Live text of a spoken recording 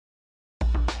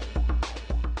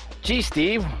Gee,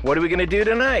 Steve, what are we going to do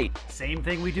tonight? Same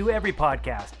thing we do every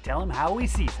podcast. Tell him how he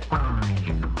sees it.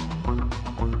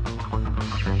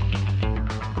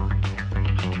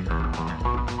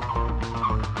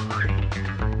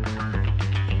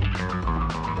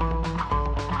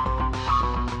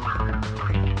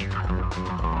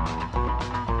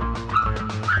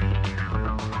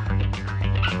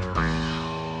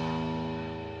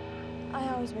 I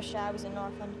always wish I was an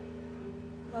orphan.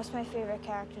 Most of my favorite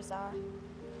characters are.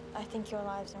 I think your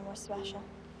lives are more special.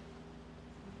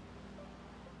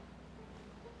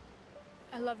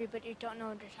 I love you, but you don't know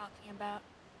what you're talking about.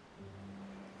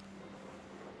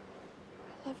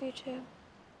 I love you too.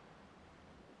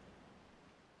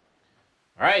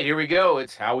 All right, here we go.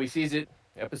 It's How We Sees It,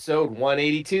 episode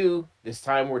 182. This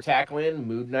time we're tackling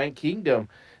Moonrise Kingdom.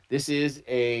 This is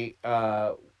a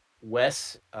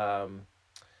Wes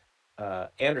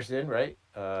Anderson, right?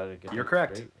 You're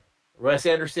correct. Straight. Wes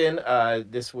Anderson.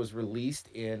 This was released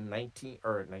in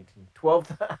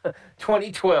 2012.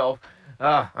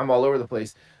 I'm all over the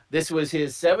place. This was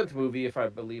his seventh movie, if I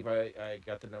believe I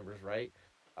got the numbers right.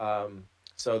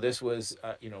 So this was,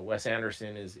 Wes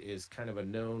Anderson is kind of a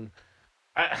known.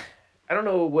 I I don't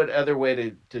know what other way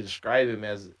to describe him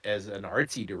as an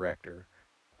artsy director.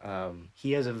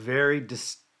 He has a very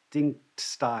distinct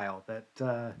style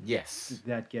Yes.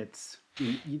 that gets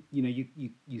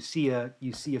you see a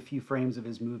few frames of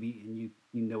his movie and you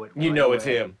know it. You right know it's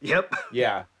away. him. Yep.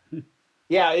 Yeah.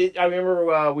 Yeah, I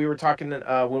remember we were talking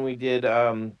when we did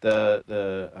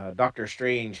the Doctor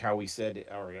Strange, how we said,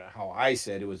 or how I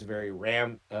said it was a very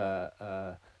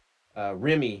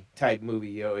Remy type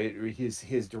movie.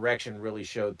 His direction really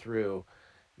showed through.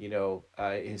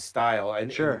 His style,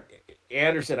 and Sure.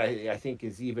 Anderson, I think,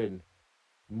 is even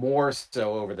more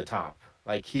so over the top.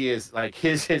 Like he is, like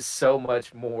his is so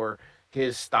much more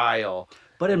his style,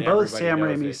 But and in both everybody Sam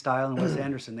knows Raimi's it. style and Wes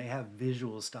Anderson, they have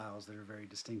visual styles that are very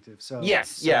distinctive. So, Yes,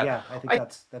 so yeah. yeah, I think I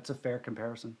that's a fair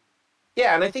comparison.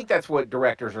 Yeah, and I think that's what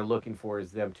directors are looking for,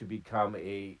 is them to become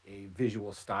a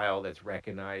visual style that's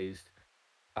recognized.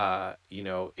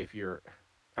 If you're,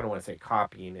 I don't want to say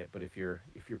copying it, but if you're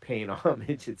paying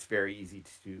homage, it's very easy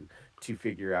to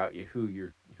figure out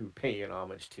who paying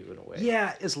homage to, in a way.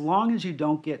 Yeah, as long as you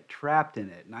don't get trapped in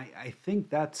it, and I think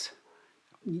that's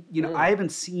I Mm,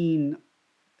 haven't seen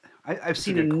I've that's a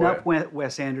seen good enough quip.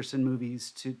 Wes Anderson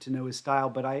movies to know his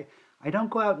style, but I don't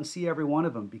go out and see every one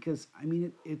of them because I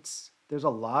mean it's there's a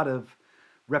lot of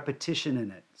repetition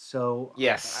in it. So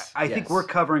Yes, I think we're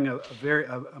yes. covering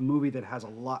a movie that has a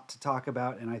lot to talk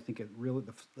about, and I think it really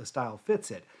the style fits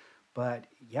it. But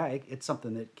yeah, it's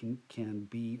something that can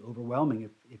be overwhelming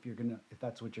if you're gonna if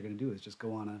that's what you're gonna do is just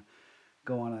go on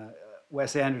a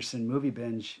Wes Anderson movie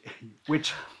binge,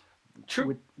 which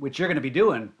True. which you're going to be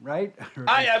doing, right? Or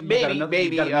I you've got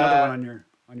maybe another one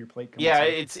on your plate coming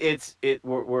Yeah, soon.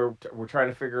 we're trying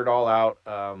to figure it all out.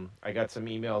 I got some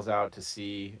emails out to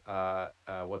see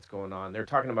what's going on. They're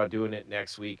talking about doing it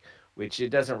next week, which it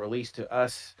doesn't release to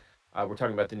us. We're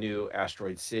talking about the new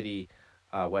Asteroid City,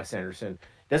 Wes Anderson.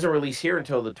 It doesn't release here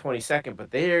until the 22nd,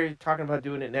 but they're talking about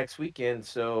doing it next weekend.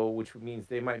 So, which means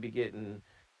they might be getting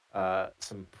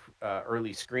some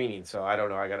early screening. So I don't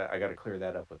know. I gotta clear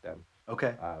that up with them.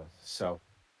 Okay. So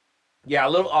yeah, a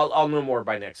little. I'll know more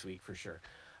by next week for sure,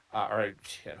 or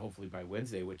shit, hopefully by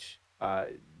Wednesday. Which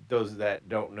those that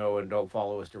don't know and don't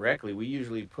follow us directly, we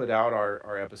usually put out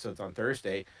our episodes on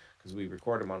Thursday because we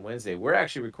record them on Wednesday. We're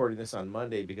actually recording this on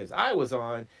Monday because I was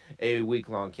on a week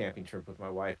long camping trip with my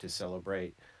wife to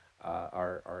celebrate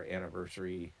our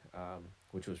anniversary,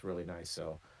 which was really nice.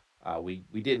 So. We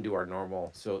didn't do our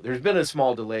normal, so there's been a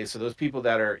small delay. So those people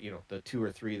that are, the two or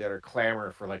three that are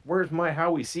clamoring for, like, where's my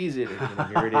How We Sees It,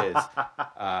 here it is.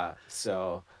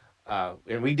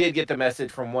 And we did get the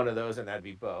message from one of those, and that'd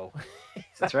be Bo. He's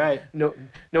That's like, right.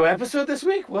 no episode this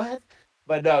week. What?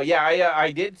 But no, yeah,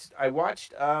 I did. I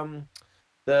watched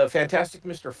the Fantastic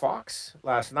Mr. Fox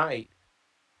last night,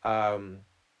 um,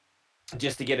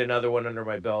 just to get another one under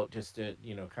my belt, just to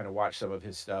kind of watch some of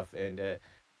his stuff. And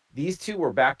these two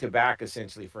were back to back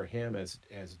essentially for him as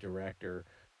director,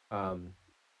 um,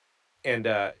 and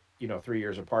 3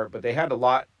 years apart, but they had a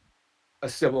lot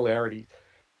of similarities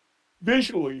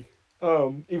visually.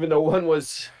 Even though one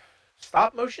was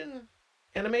stop motion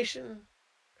animation,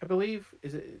 I believe.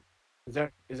 Is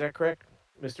that correct,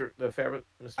 Mr.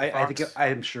 I think Fox?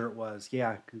 I'm sure it was.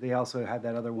 Yeah, they also had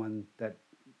that other one that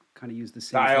kind of used the The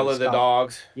same sort Isle of of the style.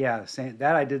 Dogs. Yeah,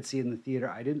 that I did see in the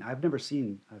theater. I didn't. I've never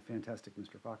seen Fantastic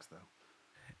Mr. Fox though.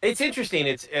 It's interesting.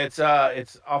 It's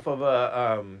off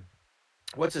of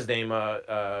what's his name?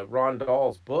 Ron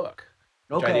Dahl's book,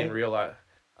 which I didn't Okay. realize.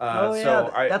 Oh yeah,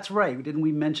 So I that's right. Didn't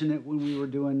we mention it when we were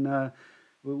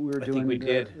I think we doing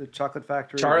did. the Chocolate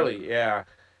Factory? Or Charlie, yeah.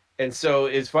 And so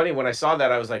it's funny when I saw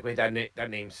that I was like, wait, that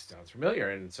name sounds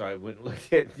familiar, and so I went and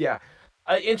looked at yeah,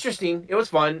 interesting. It was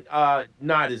fun.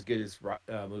 Not as good as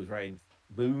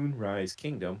Moonrise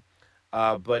Kingdom,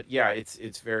 but yeah,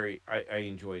 it's very. I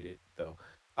enjoyed it though.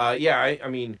 Yeah, I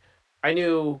mean, I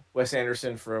knew Wes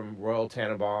Anderson from Royal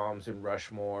Tenenbaums and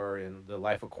Rushmore and The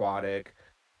Life Aquatic,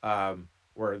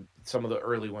 were some of the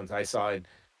early ones I saw, and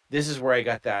this is where I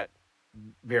got that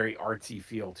very artsy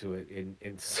feel to it.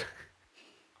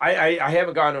 I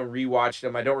haven't gone and rewatched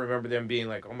them. I don't remember them being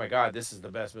like, oh my god, this is the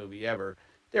best movie ever.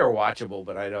 They were watchable,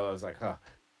 but I know I was like, huh.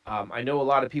 I know a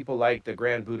lot of people like the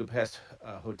Grand Budapest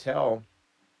Hotel,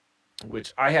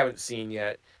 which I haven't seen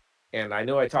yet, and I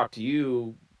know I talked to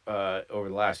you over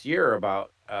the last year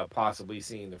about possibly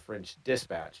seeing the French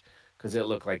Dispatch because it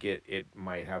looked like it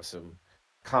might have some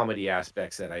comedy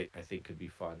aspects that I think could be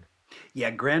fun.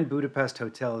 yeah, Grand Budapest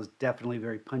Hotel is definitely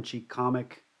very punchy,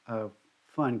 comic,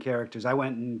 fun characters. I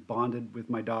went and bonded with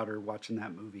my daughter watching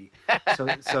that movie,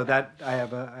 so that I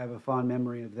have a fond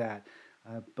memory of that.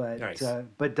 Nice.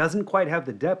 But doesn't quite have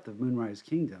the depth of Moonrise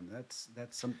Kingdom. That's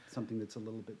something that's a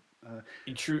little bit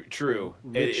True, true.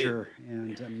 richer,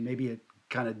 and maybe it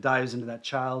kind of dives into that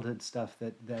childhood stuff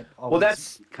that Well, always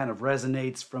that's kind of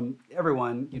resonates from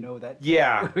everyone. You know that.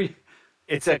 yeah.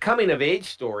 It's a coming of age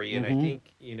story, and I Hmm.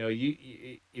 think you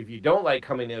if you don't like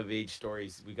coming of age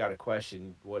stories, we got to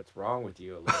question what's wrong with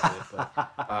you a little bit.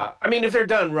 But I mean, if they're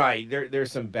done right,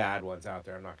 there's some bad ones out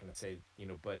there. I'm not going to say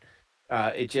but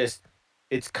it just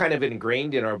it's kind of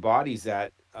ingrained in our bodies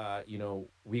that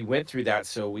we went through that,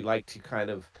 so we like to kind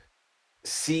of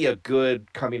see a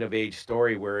good coming of age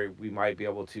story where we might be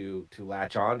able to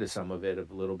latch on to some of it,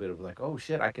 of a little bit of like, oh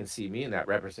shit, I can see me in that,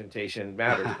 representation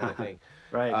matters kind of thing.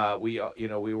 Right. We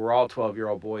were all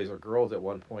 12-year-old boys or girls at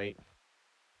one point,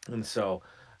 and so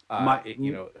My it,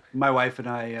 my wife and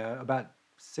I about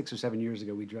 6 or 7 years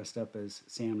ago we dressed up as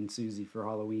Sam and Susie for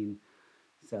Halloween.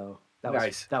 So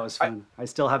nice. that was I fun. I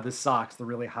still have the socks, the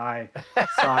really high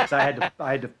socks. I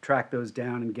had to track those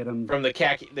down and get them. from the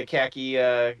khaki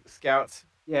scouts.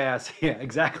 Yes, yeah,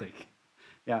 exactly.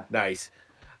 Yeah. Nice.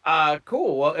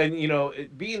 Cool. Well,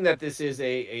 and being that this is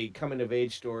a coming of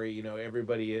age story,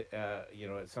 everybody,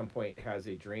 at some point has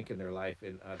a drink in their life,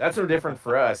 and that's no different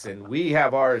for us. And we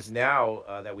have ours now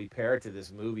that we pair to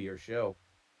this movie or show,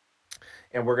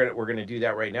 and we're gonna do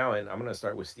that right now. And I'm gonna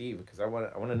start with Steve because I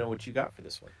want to know what you got for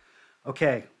this one.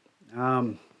 Okay.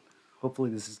 Um,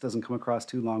 Hopefully doesn't come across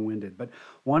too long-winded. But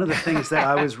one of the things that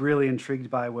I was really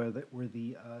intrigued by were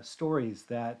the stories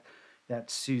that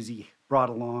Susie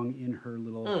brought along in her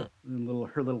Mm,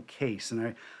 little case.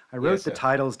 And I wrote yes, the yes.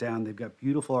 titles down. They've got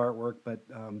beautiful artwork, but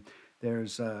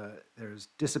there's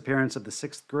Disappearance of the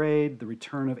Sixth Grade, The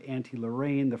Return of Auntie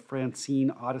Lorraine, The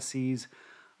Francine Odysseys.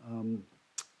 Um,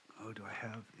 oh, do I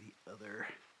have the other?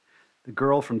 The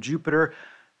Girl from Jupiter,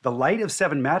 The Light of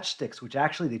Seven Matchsticks, which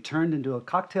actually they turned into a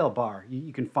cocktail bar.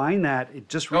 You can find that.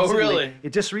 Oh, really?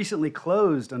 It just recently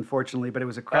closed, unfortunately, but it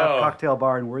was a craft Oh, cocktail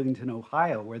bar in Worthington,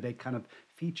 Ohio, where they kind of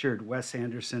featured Wes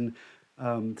Anderson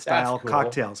that's style cool.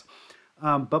 cocktails.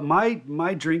 But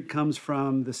my drink comes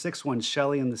from the sixth one,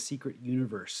 Shelley and the Secret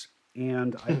Universe,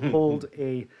 and I pulled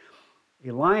a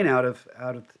line out of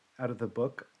the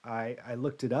book. I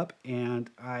looked it up and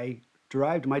I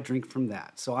derived my drink from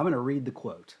that. So I'm going to read the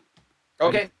quote.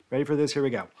 Ready? Okay. Ready for this? Here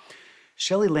we go.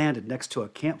 Shelley landed next to a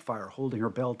campfire holding her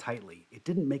bell tightly. It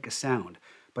didn't make a sound,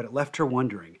 but it left her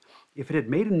wondering. If it had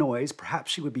made a noise,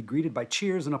 perhaps she would be greeted by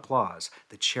cheers and applause,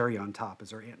 the cherry on top, as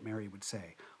her Aunt Mary would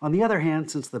say. On the other hand,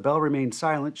 since the bell remained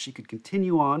silent, she could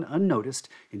continue on unnoticed,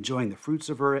 enjoying the fruits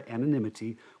of her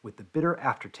anonymity with the bitter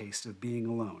aftertaste of being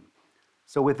alone.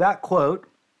 So, with that quote,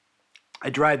 I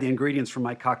dried the ingredients from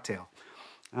my cocktail.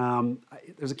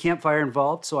 There's a campfire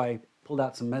involved, so I pulled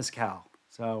out some mezcal.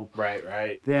 So Right,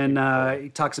 right. then Keep it he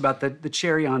going. talks about the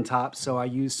cherry on top. So I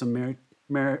used some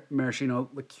maraschino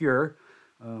liqueur.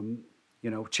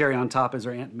 Cherry on top, as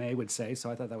our Aunt May would say.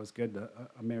 So I thought that was good,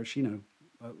 a maraschino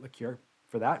liqueur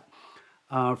for that.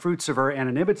 Fruits of her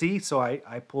anonymity. So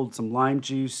I pulled some lime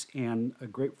juice and a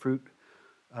grapefruit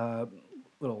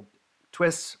little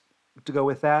twists to go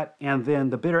with that. And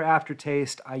then the bitter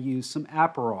aftertaste, I use some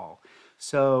Aperol.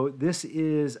 So this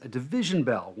is a division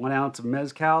bell: 1 ounce of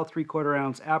mezcal, 3/4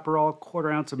 ounce Aperol,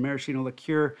 1/4 ounce of maraschino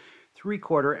liqueur,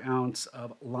 3/4 ounce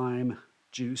of lime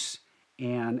juice,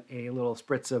 and a little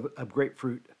spritz of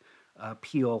grapefruit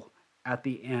peel at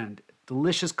the end.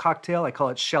 Delicious cocktail. I call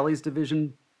it Shelley's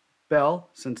Division Bell,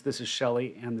 since this is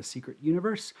Shelley and the Secret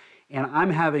Universe. And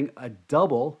I'm having a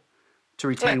double to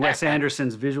retain Wes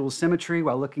Anderson's visual symmetry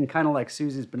while looking kind of like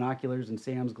Susie's binoculars and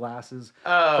Sam's glasses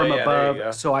Oh from yeah, there you above.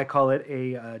 go. So I call it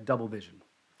a double vision.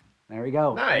 There we go.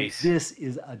 And Nice, this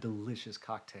is a delicious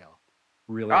cocktail.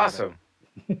 Really love it.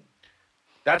 awesome.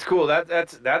 That's cool.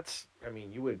 That's. I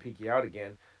mean, you wouldn't peek you out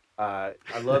again. I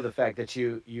love the fact that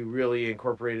you really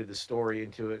incorporated the story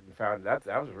into it and found that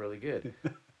was really good.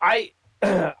 I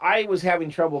I was having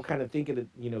trouble kind of thinking that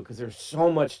because there's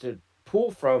so much to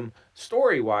pull from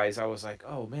story wise. I was like,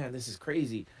 oh man, this is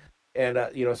crazy, and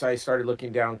so I started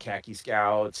looking down khaki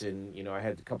scouts, and I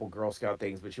had a couple Girl Scout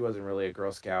things, but she wasn't really a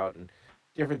Girl Scout, and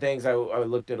different things. I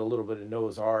looked at a little bit of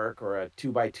Noah's Ark or a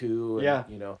two by two, and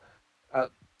Yeah. uh,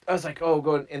 I was like, oh,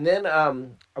 going, and then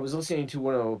I was listening to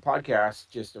one of the podcasts,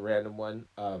 just a random one.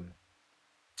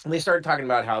 And they started talking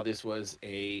about how this was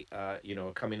a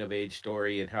coming of age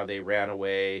story and how they ran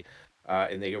away,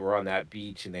 and they were on that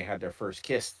beach and they had their first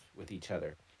kiss with each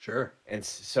other. Sure. And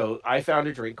so I found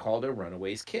a drink called a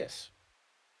runaway's kiss,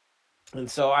 and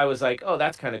so I was like, "Oh,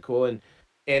 that's kind of cool."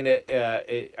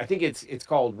 I think it's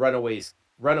called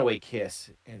Runaway Kiss,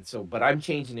 and so but I'm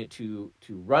changing it to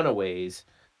Runaways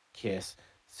Kiss,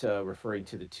 so referring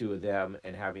to the two of them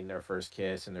and having their first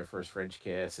kiss and their first French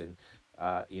kiss, and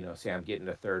Sam getting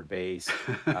to third base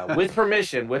with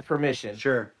permission.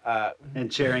 Sure. Uh,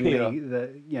 And sharing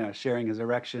you know, sharing his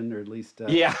erection, or at least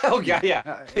yeah, oh god, yeah,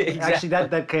 actually exactly.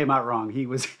 that came out wrong.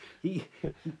 He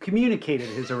communicated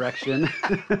his erection.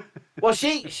 Well,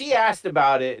 she asked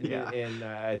about it, and, Yeah. and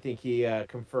I think he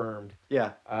confirmed,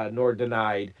 Yeah. nor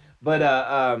denied. But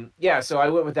yeah, so I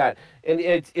went with that, and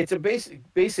it's a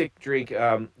basic drink,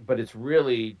 but it's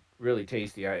really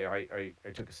tasty. I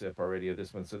took a sip already of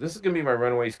this one, so this is gonna be my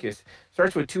Runaway's Kiss.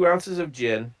 Starts with 2 ounces of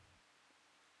gin,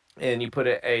 and you put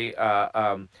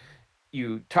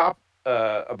you top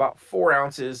about 4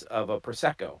 ounces of a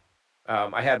prosecco.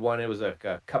 I had one; it was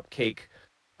a cupcake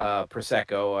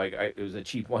prosecco. It was a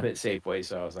cheap one at Safeway,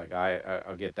 so I was like,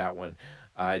 I'll get that one.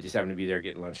 I just happened to be there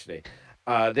getting lunch today.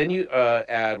 Then you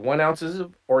add 1 ounces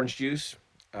of orange juice,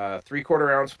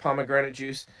 3/4 ounce pomegranate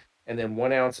juice, and then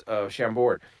 1 ounce of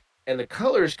Chambord. And the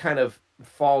colors kind of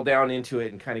fall down into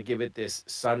it and kind of give it this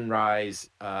sunrise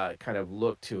kind of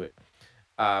look to it.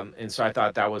 And so I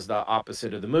thought that was the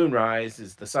opposite of the moonrise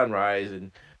is the sunrise,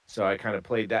 and so I kind of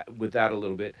played that with that a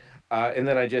little bit, and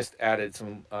then I just added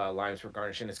some limes for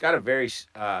garnish, and it's got a very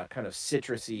kind of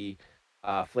citrusy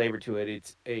flavor to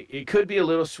it. It could be a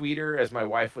little sweeter, as my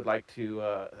wife would like to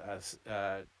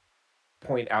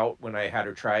point out when I had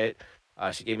her try it.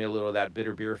 She gave me a little of that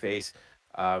bitter beer face,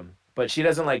 but she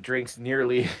doesn't like drinks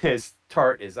nearly as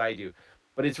tart as I do.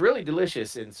 But it's really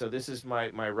delicious, and so this is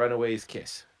my Runaway's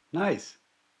Kiss. Nice.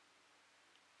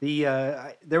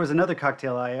 There was another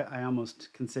cocktail I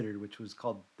almost considered, which was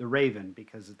called the Raven,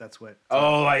 because that's what.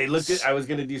 Oh, I looked at. I was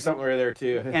gonna do something over there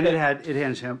too. And it had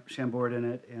Chambord in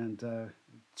it, and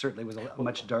certainly was a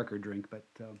much darker drink. But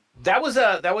That was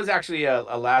actually a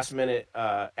last minute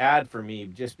ad for me,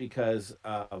 just because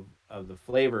of the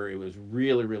flavor. It was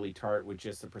really tart with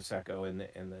just the prosecco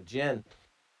and the gin.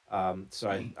 So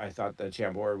I thought the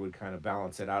Chambord would kind of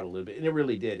balance it out a little bit, and it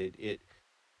really did.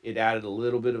 It added a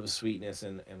little bit of a sweetness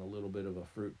and a little bit of a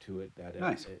fruit to it that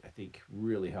nice. I think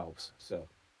really helps. So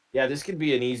yeah, this could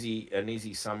be an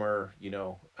easy summer,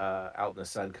 out in the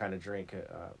sun kind of drink.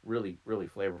 Really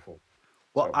flavorful.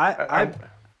 Well, So I, I'm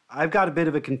I've got a bit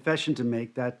of a confession to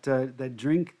make. That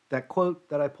drink, that quote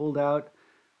that I pulled out,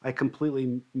 I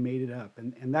completely made it up,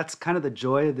 and that's kind of the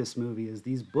joy of this movie. Is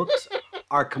these books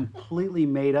are completely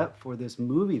made up for this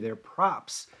movie. They're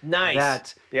props nice.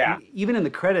 that Yeah, even in the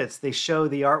credits they show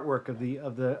the artwork of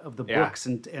the yeah. books,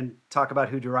 and talk about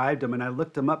who derived them. And I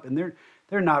looked them up, and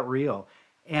they're not real.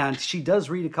 And she does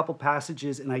read a couple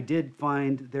passages, and I did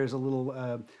find there's a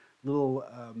little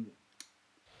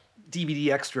DVD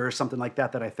extra or something like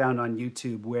that I found on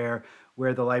YouTube, where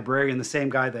the librarian, the same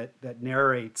guy that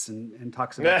narrates and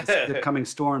talks about the coming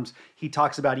storms, he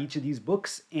talks about each of these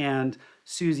books, and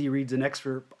Susie reads an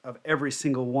excerpt of every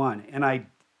single one.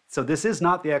 So this is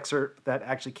not the excerpt that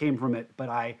actually came from it, but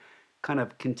I kind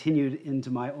of continued into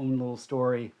my own little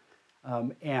story,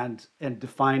 and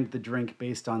defined the drink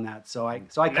based on that. So I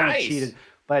kind of Nice. cheated,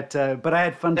 but I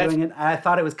had fun That's doing it. I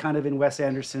thought it was kind of in Wes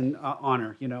Anderson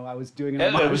honor. I was doing an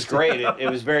It was homage to great. It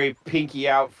was very pinky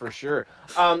out for sure.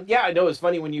 Yeah, I know it's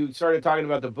funny when you started talking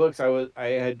about the books. I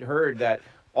had heard that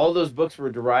all those books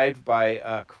were derived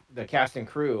by the cast and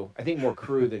crew. I think more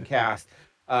crew than cast.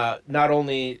 Not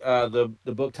only the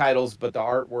book titles, but the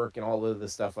artwork and all of the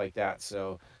stuff like that.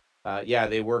 So yeah,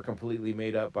 they were completely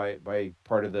made up by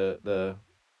part of the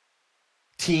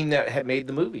team that had made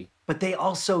the movie. but they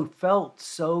also felt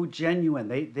so genuine.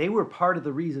 They were part of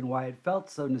the reason why it felt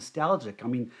so nostalgic. I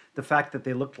mean, the fact that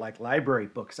they looked like library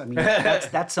books. I mean,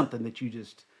 that's something that you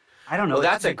just, I don't know.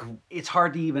 Well, It's that's a it's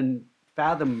hard to even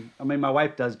fathom. I mean, my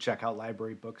wife does check out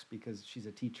library books because she's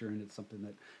a teacher and it's something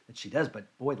that she does. But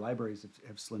boy, libraries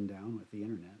have slimmed down with the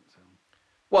internet.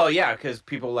 well, yeah, because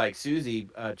people like Susie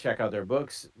check out their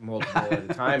books multiple at a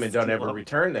So time and don't steal ever them.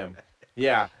 return them.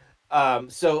 Yeah.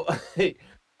 So,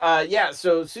 yeah.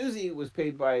 So Susie was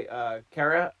paid by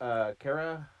Kara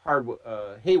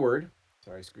Hayward.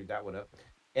 Sorry, I screwed that one up.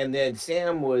 And then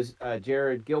Sam was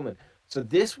Jared Gilman. So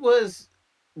this was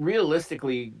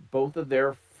realistically both of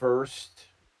their first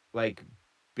like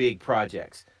big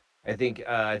projects. I think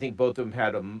both of them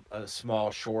had a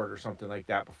small short or something like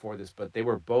that before this, but they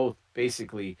were both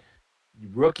basically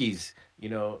rookies,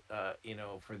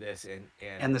 for this, and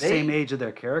And the same they age of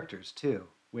their characters too,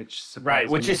 which right,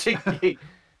 surprised which me. is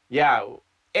yeah,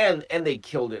 and they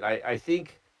killed it. I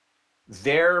think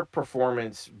their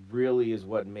performance really is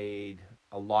what made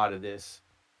a lot of this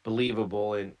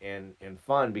believable and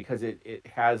fun because it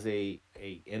has a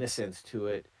innocence to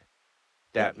it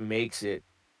that makes it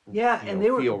Yeah, and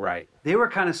feel right. they were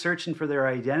kind of searching for their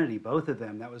identity, both of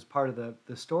them. That was part of the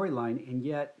storyline, and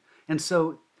yet, and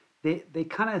so they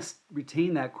kind of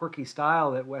retain that quirky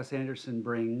style that Wes Anderson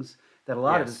brings, that a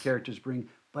lot of his Yes. characters bring,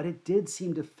 but it did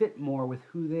seem to fit more with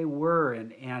who they were,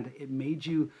 and it made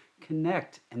you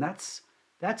connect, and that's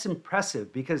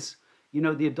impressive because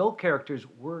the adult characters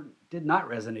were did not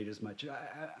resonate as much.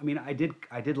 I mean, I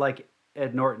did like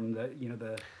Ed Norton, the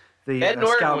Ed Norton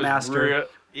was Scoutmaster, real.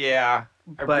 Yeah,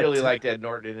 I really but liked Ed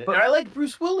Norton, and but I liked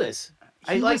Bruce Willis.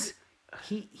 I he liked.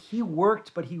 was he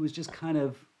worked, but he was just kind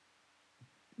of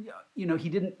he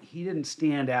didn't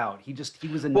stand out. He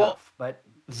was Well, enough. But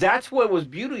that's what was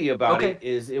beauty about it okay,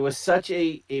 is it was such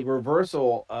a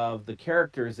reversal of the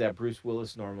characters that Bruce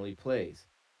Willis normally plays.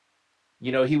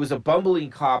 He was a bumbling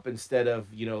cop instead of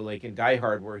like in Die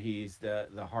Hard where he's the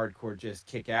hardcore just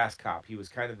kick ass cop. He was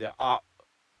kind of the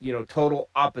total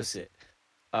opposite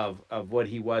of what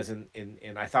he was, and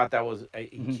I thought that was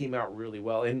he mhm, came out really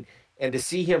well, and to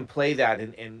see him play that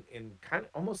and kind of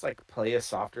almost like play a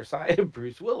softer side of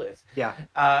Bruce Willis. yeah,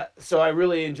 So I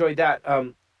really enjoyed that.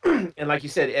 And like you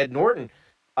said, Ed Norton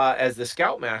as the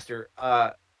Scoutmaster.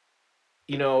 Ed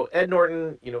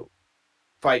Norton,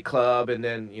 Fight Club, and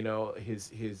then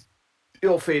his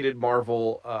ill-fated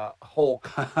Marvel Hulk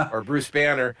or Bruce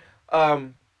Banner.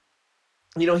 Um,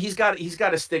 he's got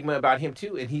a stigma about him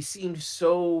too, and he seems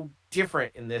so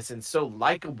different in this and so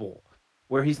likable,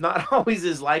 where he's not always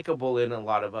as likable in a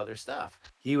lot of other stuff.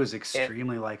 he was And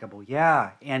extremely likable.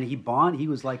 Yeah, and he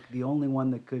was like the only one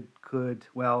that could.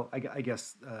 Well, I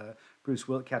guess Bruce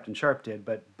Will Captain Sharp did,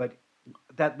 but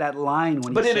that line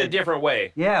when he but in a said, different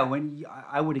way. yeah,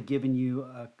 I would have given you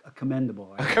a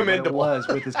commendable. I forget what it Commendable. was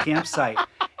with his campsite,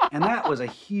 and that was a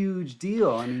huge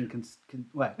deal. I mean,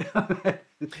 what?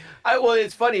 Well,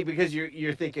 it's funny because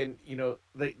you're thinking,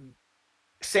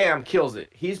 Sam kills it.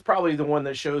 He's probably the one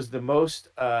that shows the most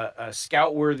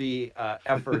scout worthy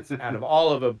efforts out of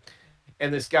all of them.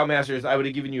 And the scoutmasters, I would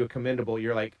have given you a commendable.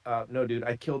 You're like, no, dude,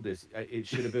 I killed this. It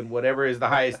should have been whatever is the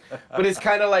highest. But it's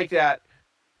kind of like that.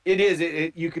 It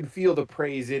is. You can feel the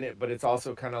praise in it, but it's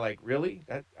also kind of like, really,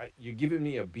 you're giving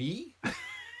me a B,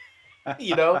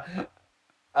 you know?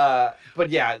 But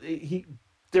yeah,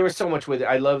 there was so much with it.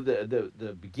 I love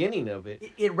the beginning of it.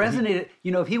 It Where he, resonated.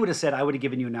 If he would have said, "I would have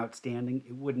given you an outstanding,"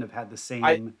 it wouldn't have had the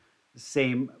I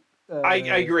same I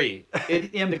agree.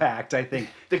 impact. I think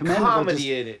The commendable. Just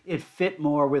comedy in it. it fit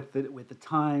more with the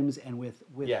times and with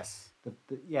Yes.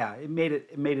 yeah. It made it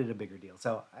a bigger deal.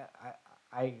 So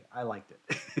I liked it.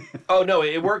 Oh no,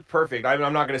 it worked perfect. I'm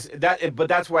not gonna say that, but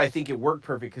that's why I think it worked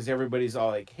perfect because everybody's all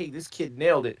like, "Hey, this kid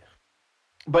nailed it."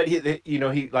 But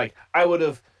he like I would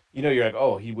have, you're like,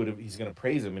 "Oh, he would have. He's gonna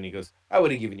praise him," and he goes, "I would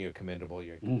have given you a commendable."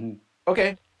 You're like, Mhm.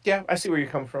 okay, yeah, I see where you're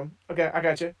coming from. Okay, I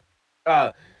got you.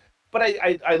 Uh, but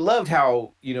I loved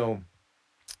how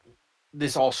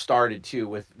this all started too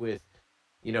with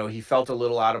he felt a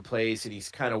little out of place and he's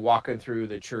kind of walking through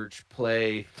the church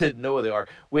play that Noah they are,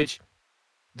 which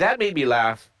that made me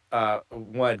laugh.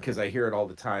 One because I hear it all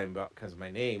the time about because of my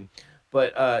name,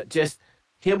 but just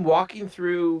him walking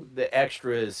through the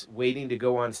extras, waiting to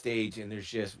go on stage, and there's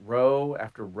just row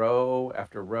after row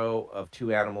after row of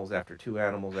two animals after two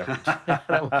animals after two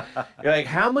animals. You're like,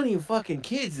 how many fucking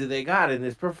kids do they got in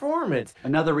this performance?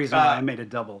 Another reason why I made a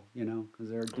double. Because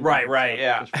they're duplicate Right, stuff.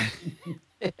 yeah. Just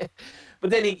for- But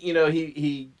then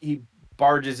he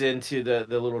barges into the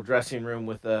little dressing room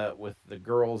with the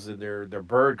girls in their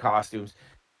bird costumes,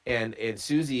 and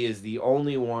Susie is the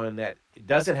only one that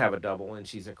doesn't have a double, and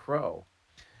she's a crow.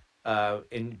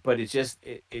 And but it's just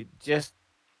it just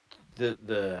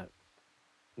the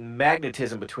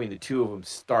magnetism between the two of them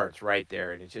starts right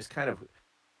there, and it's just kind of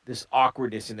this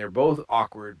awkwardness, and they're both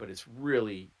awkward, but it's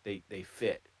really they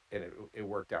fit, and it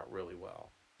worked out really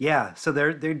well. Yeah, so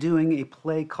they're doing a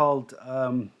play called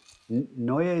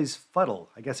Noah's Fuddle.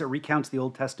 I guess it recounts the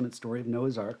Old Testament story of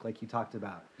Noah's Ark, like you talked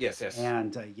about. Yes, yes,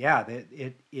 And yeah,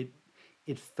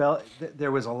 it felt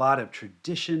there was a lot of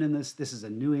tradition in this. This is a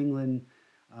New England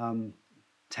um,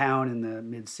 town in the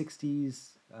mid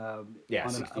 '60s, yeah,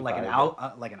 on like an 65. Yep.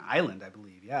 out like an island, I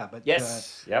believe. Yeah, but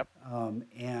Yes, yep.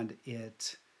 and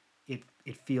it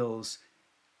feels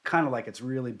kind of like it's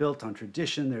really built on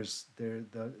tradition. There's there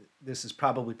the this is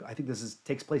probably, I think this is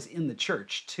takes place in the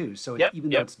church too. So Yep, even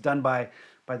though yep. it's done by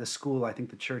the school, I think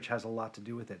the church has a lot to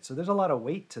do with it. So there's a lot of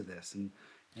weight to this, and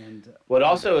What you know,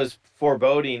 also is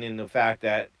foreboding in the fact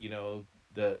that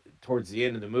the towards the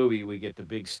end of the movie we get the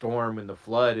big storm and the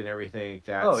flood and everything like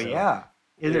that. oh So yeah.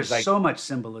 There's there's like so much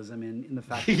symbolism in the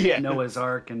fact that Noah's yes.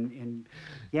 Ark and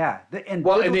yeah, and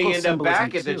Well, and biblical they end up symbolism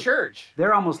back at the too. church.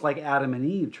 They're almost like Adam and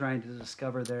Eve trying to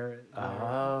discover their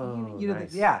Oh,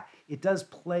 nice. yeah, it does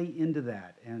play into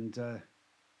that, and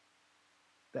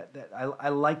that I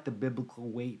like the biblical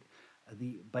weight of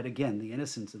the, but again, the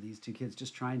innocence of these two kids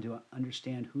just trying to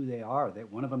understand who they are.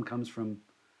 That one of them comes from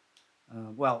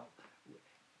well,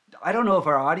 I don't know if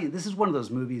our audience. This is one of those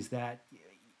movies that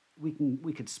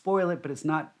we could spoil it, but it's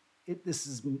not. This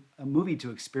is a movie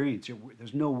to experience.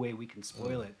 There's no way we can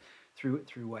spoil it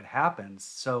through what happens.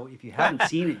 So if you haven't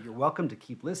seen it, you're welcome to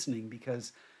keep listening,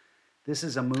 because this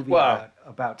is a movie Well,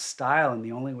 about style, and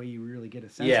the only way you really get a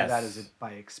sense of that is yes.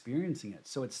 by experiencing it.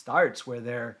 So it starts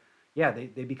where yeah,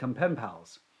 they become pen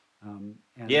pals, and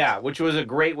Yeah, which was a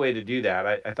great way to do that.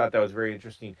 I thought that was very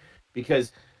interesting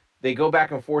because they go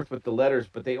back and forth with the letters,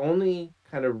 but they only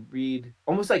kind of read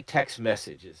almost like text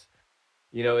messages.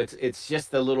 It's just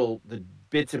the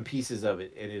bits and pieces of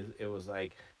it. And it was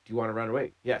like, do you want to run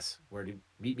away? Yes. Where do you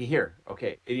meet me here?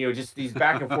 Okay. And just these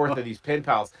back and forth of these pen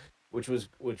pals, which was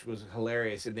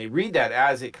hilarious. And they read that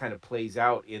as it kind of plays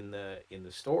out in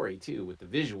the story too, with the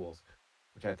visuals,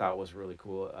 which I thought was really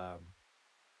cool.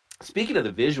 Speaking of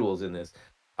the visuals in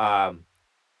um,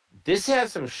 this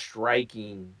has some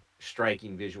striking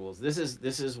visuals.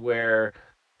 This is where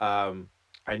um,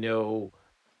 I know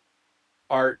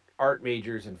art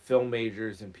majors and film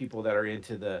majors and people that are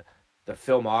into the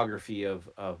filmography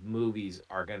of movies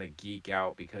are gonna geek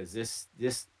out, because this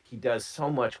he does so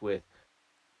much with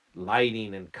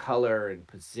lighting and color and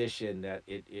position that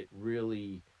it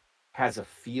really has a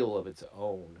feel of its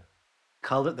own.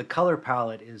 the color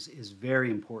palette is very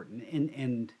important,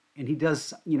 and he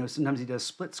does, sometimes he does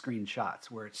split screen shots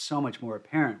where it's so much more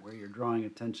apparent, where you're drawing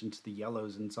attention to the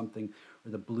yellows in something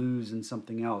or the blues in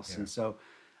something else, Yeah. and so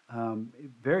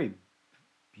very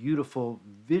beautiful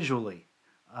visually.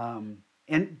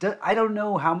 And I don't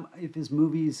know how, if his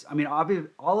movies, I mean,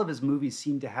 all of his movies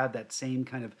seem to have that same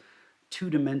kind of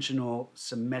two-dimensional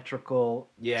symmetrical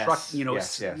truck, Yes,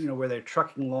 yes, yes. where they're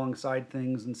trucking alongside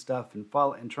things and stuff, and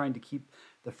follow and trying to keep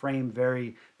the frame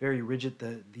very very rigid.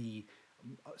 The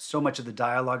So much of the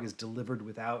dialogue is delivered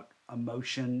without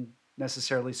emotion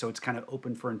necessarily, so it's kind of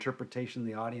open for interpretation,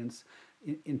 the audience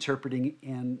interpreting,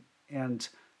 and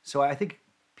so I think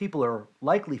people are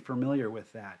likely familiar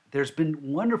with that. There's been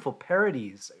wonderful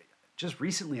parodies just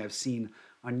recently I've seen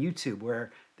on YouTube,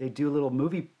 where they do little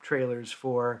movie trailers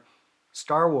for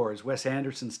Star Wars, Wes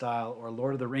Anderson style, or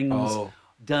Lord of the Rings, Oh,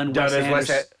 done done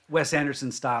as Wes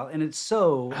Anderson style, and it's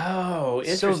oh, so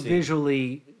interesting.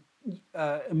 visually,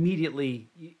 immediately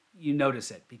you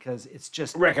notice it, because it's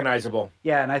just, Recognizable.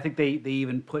 yeah. And I think they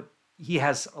even put, he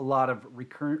has a lot of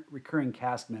recurring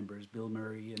cast members, Bill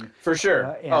Murray For sure.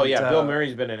 Oh and yeah, Bill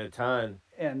Murray's been in a ton.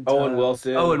 and Owen Owen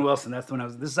Wilson. Wilson. That's the one I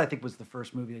was. This, I think, was the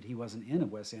first movie that he wasn't in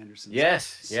of Wes Anderson's.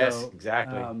 Yes, yes, So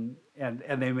exactly.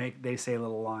 and they say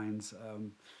little lines.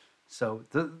 So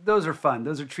those are fun.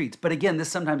 Those are treats. But again, this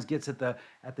sometimes gets at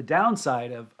the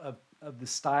downside of the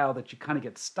style that you kind of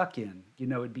get stuck in.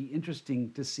 It'd be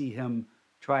interesting to see him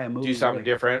try a Do movie something where,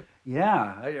 different.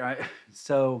 yeah.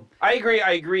 So I agree.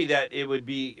 I agree that it would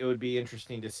be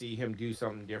interesting to see him do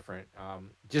something different,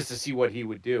 just to see what he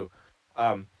would do.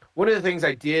 One of the things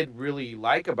I did really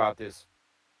like about this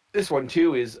one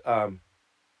too is, and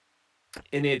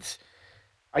it's,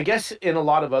 I guess in a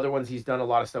lot of other ones he's done a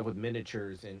lot of stuff with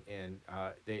miniatures, and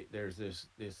there's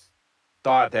this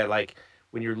thought that, like,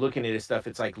 when you're looking at his stuff,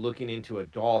 it's like looking into a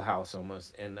dollhouse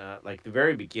almost. And like the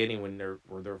very beginning when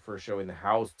they're first showing the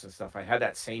house and stuff, I had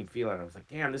that same feeling. I was like,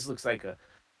 damn, this looks like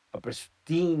a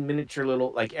pristine miniature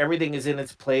little, like everything is in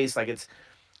its place. Like it's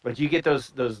like you get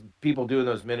those people doing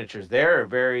those miniatures. They're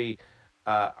very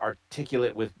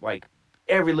articulate with like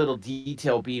every little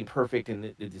detail being perfect,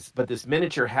 and but this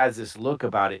miniature has this look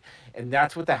about it, and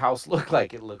that's what the house looked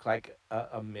like. It looked like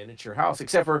a miniature house,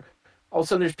 except for all of a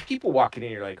sudden there's people walking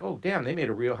in. You're like, oh damn, they made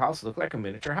a real house look like a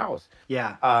miniature house.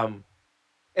 Yeah. Um,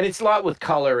 and it's a lot with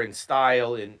color and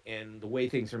style and the way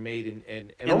things are made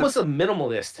and And almost the a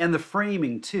minimalist. and the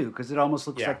framing too, because it almost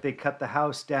looks Yeah. like they cut the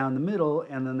house down the middle,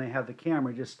 and then they have the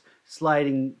camera just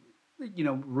sliding,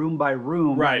 room by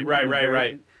room, Right, right, right,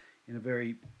 right. in a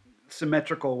very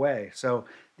symmetrical way. So,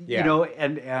 Yeah.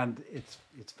 and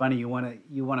it's funny, you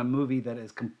want a movie that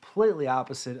is completely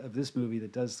opposite of this movie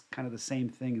that does kind of the same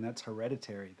thing, and that's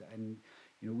Hereditary. And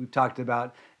we've talked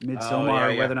about Oh yeah,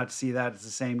 Midsommar, yeah. whether or not to see that. It's the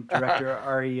same director,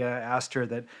 Ari Aster,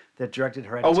 that directed Oh,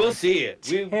 Hereditary. we'll see it.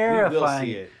 We will see Terrifying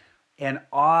it. and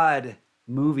odd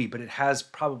movie, but it has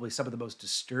probably some of the most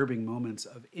disturbing moments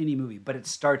of any movie. But it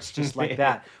starts just like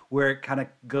that, where it kind of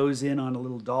goes in on a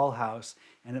little dollhouse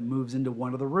and it moves into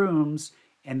one of the rooms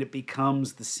and it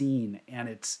becomes the scene, and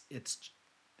it's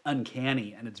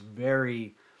uncanny and it's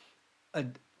very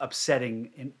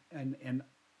upsetting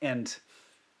and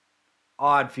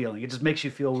odd feeling. It just makes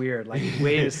you feel weird. Like,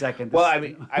 wait a second. Well,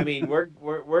 This, I mean,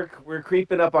 we're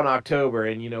creeping up on October,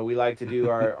 and we like to do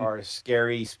our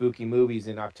scary, spooky movies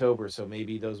in October. So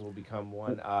maybe those will become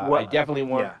one. I what? definitely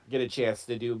want Yeah, get a chance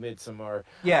to do Midsummer.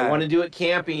 I yeah. want to do it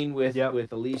camping Yep.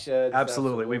 with Alicia and stuff. So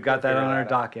Absolutely, we've we'll got that figure on our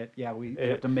that out. docket. Yeah, we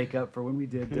have to make up for when we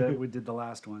did the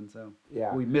last one. So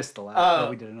Yeah. we missed the last. Uh,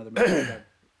 We did another movie. But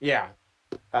yeah.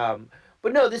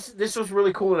 But no, this was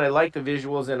really cool, and I liked the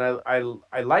visuals, and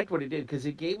I liked what it did because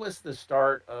it gave us the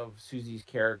start of Susie's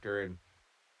character and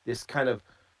this kind of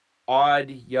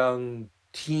odd young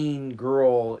teen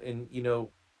girl. And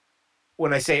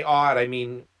when I say odd, I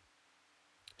mean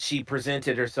she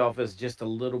presented herself as just a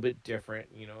little bit different.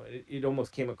 It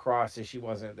almost came across as she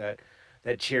wasn't that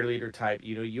cheerleader type.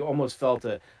 You almost felt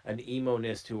an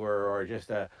emo-ness to her, or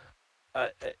just a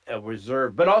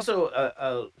reserve, but also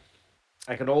a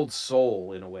like an old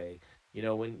soul in a way.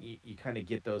 When you kind of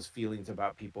get those feelings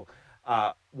about people.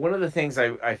 One of the things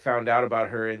I found out about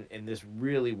her, and this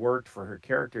really worked for her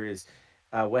character, is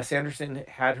Wes Anderson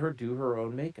had her do her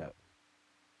own makeup.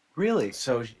 really,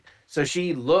 So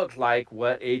she looked like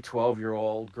what a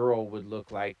 12-year-old girl would look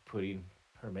like putting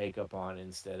her makeup on,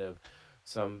 instead of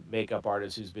some makeup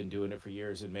artist who's been doing it for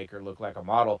years and make her look like a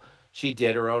model. She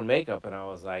did her own makeup, and I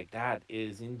was like, that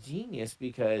is ingenious,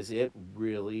 because it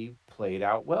really played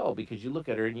out well. Because you look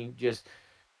at her and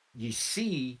you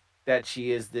see that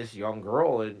she is this young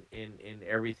girl in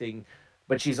everything,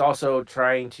 but she's also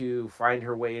trying to find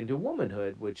her way into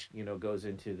womanhood, which goes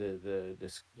into the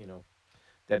this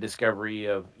that discovery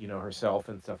of herself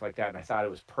and stuff like that. And I thought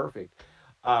it was perfect.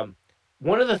 Um,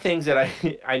 One of the things that I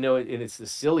I know, and it's the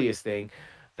silliest thing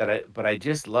but I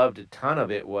just loved a ton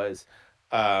of it, was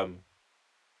um,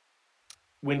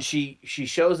 when she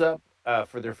shows up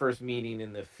for their first meeting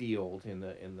in the field, in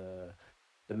the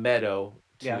meadow,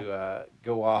 yeah. to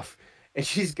go off, and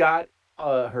she's got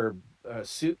her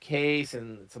suitcase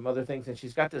and some other things, and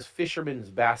she's got this fisherman's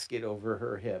basket over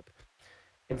her hip,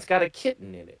 and it's got a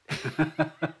kitten in it.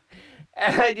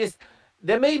 And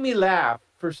that made me laugh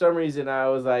for some reason. I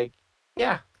was like,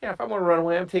 yeah, yeah, if I want to run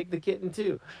away, I'm taking the kitten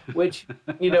too. Which,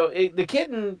 the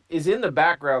kitten is in the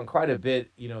background quite a bit,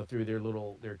 through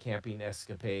their camping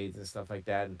escapades and stuff like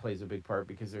that, and plays a big part,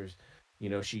 because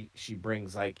she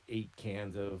brings like 8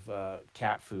 cans of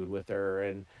cat food with her,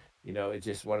 and it's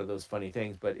just one of those funny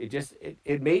things. But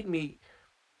it made me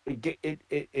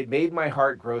it made my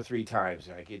heart grow 3 times.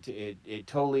 Like it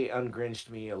totally ungrinched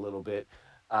me a little bit,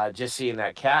 just seeing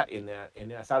that cat in that.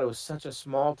 And I thought it was such a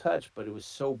small touch, but it was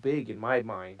so big in my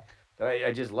mind that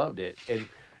I just loved it. And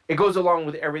it goes along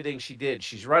with everything she did.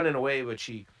 She's running away, but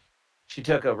she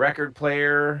took a record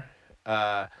player,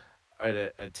 uh,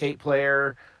 a tape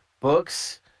player,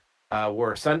 books.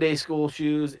 Wore Sunday school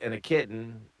shoes and a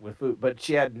kitten with food, but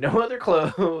she had no other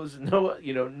clothes, no,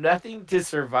 nothing to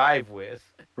survive with.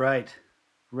 Right,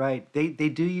 right. They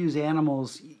do use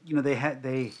animals.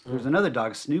 There's another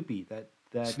dog, Snoopy.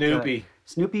 Snoopy.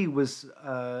 Snoopy was He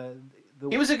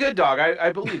the was a good dog. I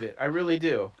believe it. I really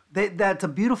do. that's a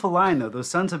beautiful line though. Those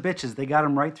sons of bitches, they got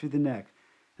him right through the neck.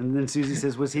 And then Susie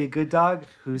says, "Was he a good dog?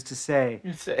 Who's to say?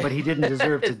 You say. But he didn't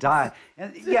deserve to die."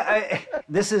 And yeah,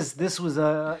 this was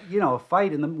a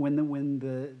fight in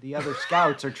when the other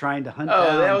scouts are trying to hunt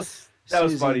Oh, that down was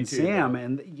Susie funny and too. Sam, Though.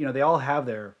 and they all have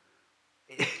their.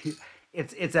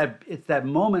 It's that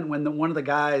moment when one of the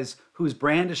guys who's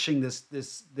brandishing this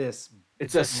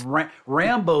It's a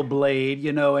Rambo blade,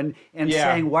 and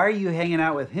yeah. saying, "Why are you hanging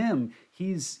out with him?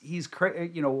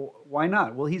 Why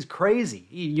not? Well, he's crazy."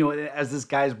 As this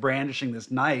guy's brandishing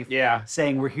this knife, Yeah.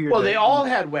 saying, "We're here Well, to." they all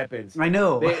had weapons. I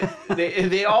know.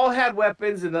 They all had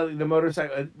weapons, and the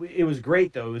motorcycle. It was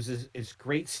great though. It was it's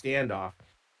great standoff.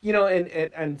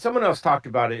 And someone else talked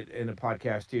about it in a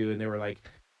podcast too, and they were like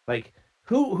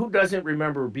who doesn't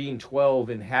remember being 12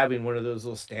 and having one of those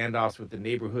little standoffs with the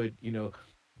neighborhood,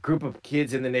 group of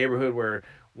kids in the neighborhood where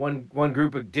one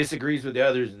group disagrees with the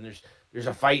others, and there's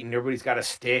a fight, and everybody's got a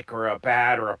stick or a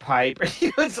bat or a pipe.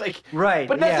 It's like, Right,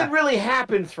 but yeah. nothing really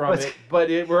happens from But it. But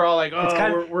we're all like, oh, it's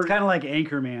kind of like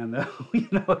Anchorman, though. They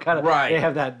right.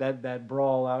 have that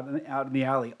brawl out in the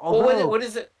alley. Well, Although, what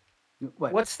is it?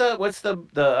 what What's the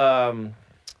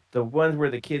ones where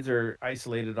the kids are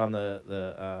isolated on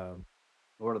the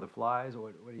Lord of the Flies?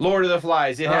 What do you? Lord of the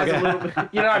Flies? It has a little bit.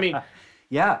 I mean,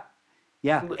 Yeah,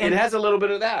 yeah, it has a little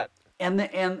bit of that. and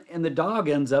the dog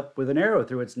ends up with an arrow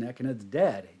through its neck and it's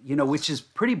dead. Which is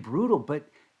pretty brutal. But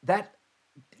that,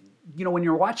 when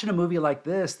you're watching a movie like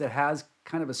this that has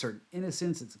kind of a certain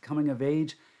innocence, it's a coming of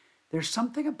age. There's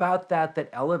something about that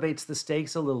elevates the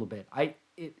stakes a little bit.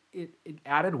 It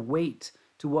added weight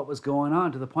to what was going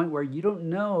on, to the point where you don't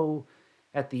know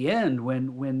at the end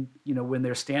when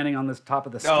they're standing on the top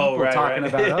of the steeple right, talking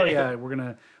right. about, oh yeah, we're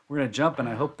gonna jump, and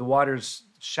I hope the water's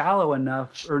shallow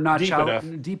enough, or not Deep shallow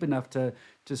enough. deep enough to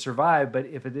survive. But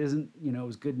if it isn't, it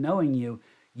was good knowing you.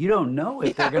 You don't know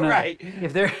if they're gonna right.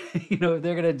 if they're if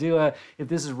they're gonna do if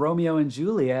this is Romeo and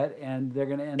Juliet and they're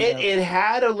gonna end up. It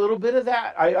had a little bit of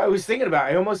that. I was thinking about.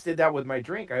 I almost did that with my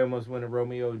drink. I almost went a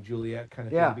Romeo and Juliet kind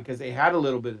of Yeah. thing, because they had a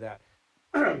little bit of that.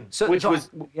 So was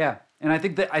yeah, and I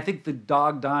think the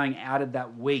dog dying added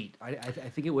that weight. I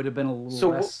think it would have been a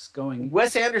little less going.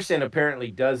 Wes Anderson apparently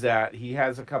does that. He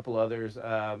has a couple others.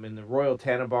 In the Royal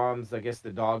Tenenbaums, I guess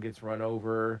the dog gets run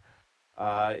over.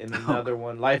 In another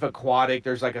one, Life Aquatic,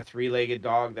 there's like a three-legged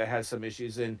dog that has some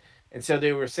issues, and so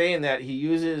they were saying that he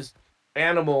uses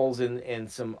animals and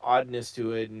some oddness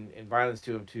to it, and violence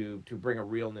to him, to bring a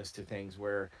realness to things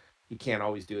where he can't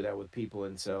always do that with people.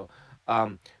 And so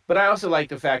but I also like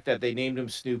the fact that they named him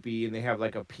Snoopy, and they have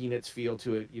like a Peanuts feel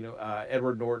to it.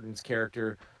 Edward Norton's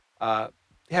character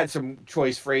had some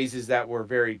choice phrases that were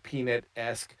very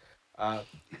Peanut-esque.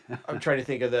 I'm trying to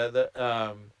think of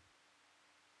the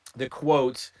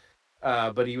quotes,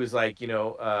 but he was like,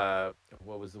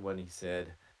 what was the one he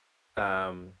said?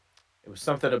 It was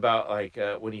something about like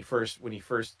when he first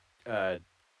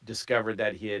discovered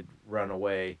that he had run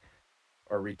away,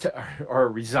 or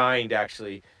resigned.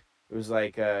 Actually, it was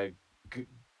like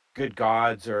good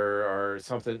gods, or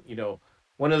something.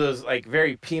 One of those like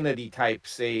very peanutty type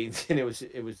sayings, and it was.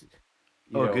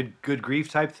 Good grief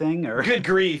type thing, or Good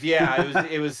grief, yeah,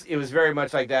 it was very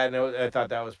much like that, and I thought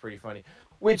that was pretty funny.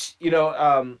 Which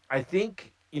I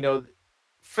think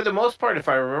for the most part, if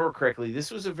I remember correctly, this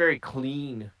was a very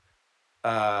clean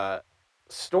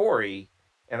story,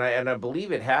 and I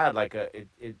believe it had like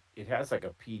it has like a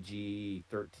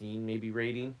PG-13 maybe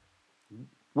rating.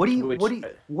 What do you Which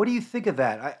what do you think of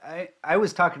that? I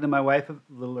was talking to my wife a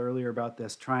little earlier about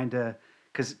this, trying to,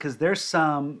 because there's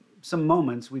some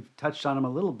moments, we've touched on them a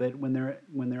little bit, when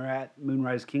they're at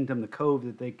Moonrise Kingdom, the cove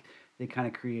that they kind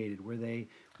of created, where they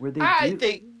I do.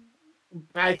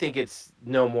 think it's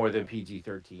no more than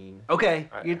PG-13. Okay,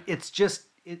 it's just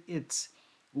it's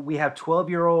we have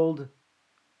 12-year-old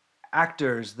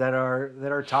actors that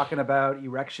are talking about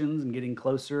erections and getting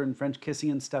closer and French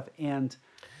kissing and stuff,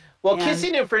 Well, and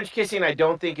kissing and French kissing, I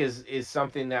don't think is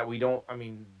something that we don't. I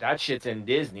mean, that shit's in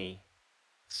Disney.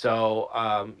 So,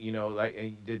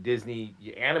 like the Disney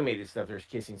animated stuff, there's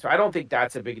kissing. So I don't think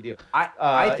that's a big deal.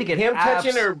 I think him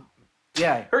touching her,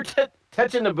 yeah, her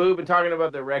touching the boob and talking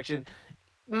about the erection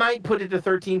might put it to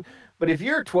 13. But if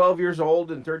you're 12 years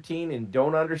old and 13 and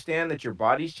don't understand that your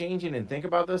body's changing and think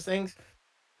about those things,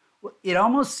 well, it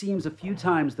almost seems a few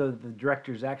times, though, the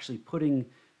director's actually putting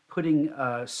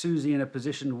Susie in a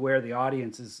position where the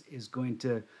audience is going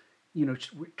to,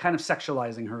 kind of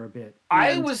sexualizing her a bit.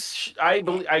 I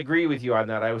agree with you on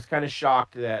that. I was kind of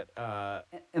shocked that,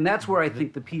 and that's where I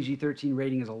think the PG-13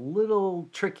 rating is a little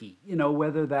tricky.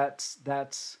 Whether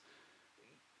that's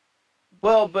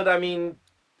well, but I mean,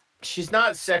 she's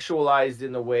not sexualized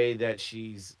in the way that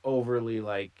she's overly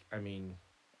like. I mean,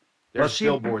 there's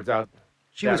billboards out.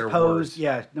 She was posed,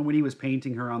 yeah. When he was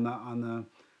painting her on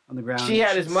the ground, she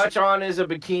had as much on as a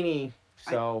bikini.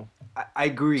 So I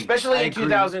agree, especially in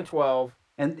 2012.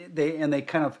 And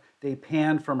they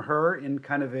pan from her in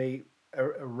kind of a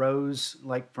rose,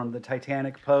 like from the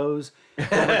Titanic pose,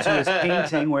 over to his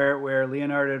painting where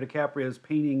Leonardo DiCaprio is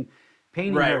painting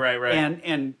painting Right, her, right, right.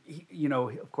 and you know,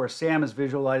 of course, Sam is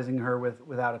visualizing her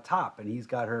without a top, and he's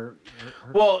got her.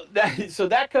 Well, so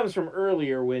that comes from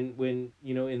earlier when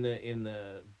in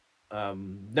the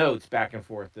notes back and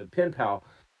forth, the pen pal,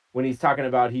 when he's talking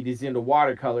about he's into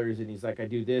watercolors and he's like, I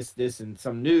do this and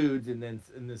some nudes and then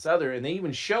and this other, and they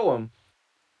even show him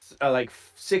like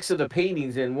six of the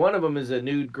paintings, and one of them is a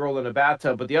nude girl in a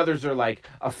bathtub, but the others are like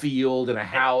a field and a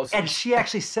house. And she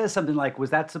actually says something like, "Was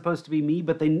that supposed to be me?"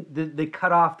 But they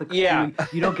cut off the, Yeah.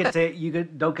 you don't get to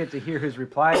don't get to hear his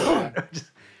reply to that.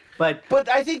 But But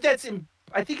I think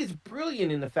it's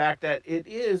brilliant in the fact that it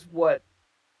is what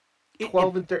it,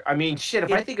 12 and 13. I mean, shit,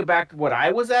 if I it think back to what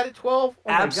I was at 12, oh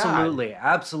my god. absolutely,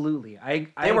 absolutely. I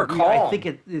They were agree. I think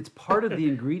calm. it's part of the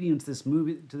ingredients this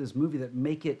movie that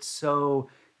make it so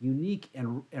unique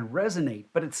and resonate.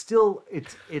 But it's still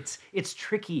it's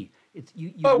tricky. It's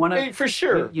you Oh, want to for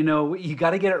sure. you know you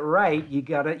got to get it right. You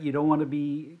don't want to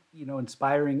be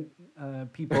inspiring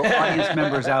people, audience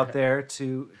members out there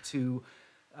to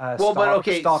Well, but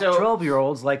okay, stalk so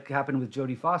 12-year-olds like happened with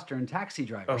Jodie Foster in Taxi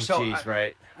Driver. oh So jeez,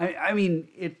 right. I mean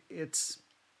it's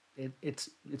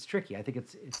tricky. I think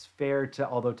it's fair to,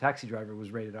 although Taxi Driver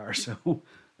was rated R, so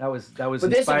that was But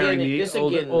this inspiring again,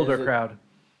 the older crowd.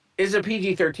 is a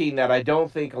PG-13 that I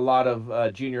don't think a lot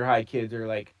of junior high kids are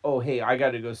like, oh hey, I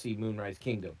got to go see Moonrise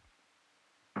Kingdom.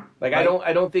 Like Right?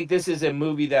 I don't think this is a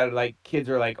movie that like kids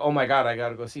are like, oh my god, I got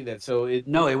to go see that. So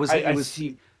No, it was I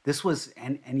see. this was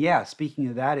and yeah, speaking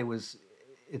of that,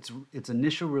 its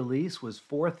initial release was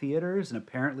 4 theaters, and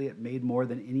apparently it made more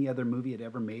than any other movie it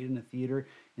ever made in a theater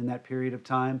in that period of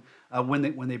time. When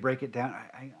they break it down,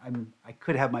 I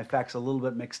could have my facts a little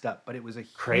bit mixed up, but it was a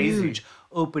Crazy. huge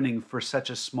opening for such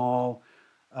a small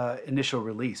initial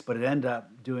release, but it ended up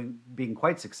being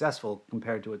quite successful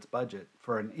compared to its budget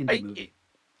for an indie movie.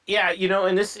 Yeah,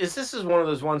 and this is one of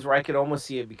those ones where I could almost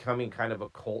see it becoming kind of a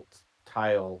cult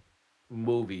style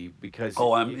movie because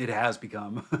Oh, it has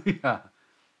become. Yeah.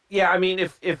 yeah, I mean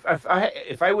if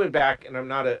I went back, and I'm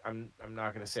not going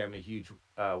to say I'm a huge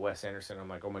Wes Anderson. I'm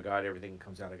like, oh my god, everything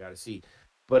comes out I got to see.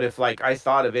 But if like I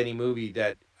thought of any movie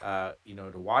that to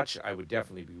watch, I would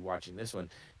definitely be watching this one.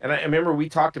 And I remember we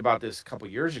talked about this a couple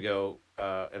years ago,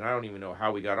 and I don't even know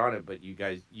how we got on it, but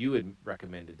you had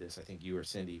recommended this. I think you or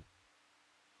Cindy,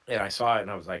 and I saw it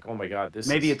and I was like, oh my god, this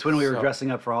Maybe is it's when we were so.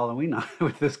 dressing up for Halloween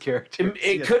with this character.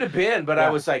 It could have been, but I Yeah.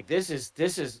 was like, this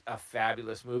is a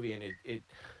fabulous movie, and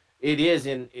it is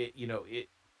in it.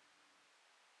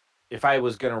 If I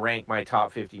was going to rank my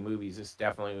top 50 movies, this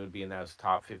definitely would be in those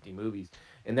top 50 movies.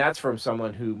 And that's from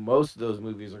someone who most of those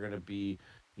movies are going to be,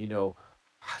 you know,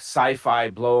 sci-fi,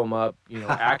 blow them up,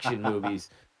 action movies.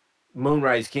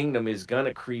 Moonrise Kingdom is going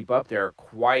to creep up there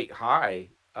quite high.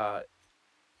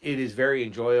 It is very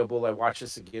enjoyable. I watched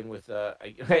this again with I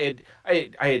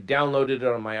had downloaded it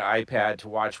on my iPad to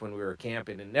watch when we were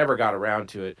camping and never got around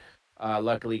to it.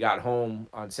 Luckily, got home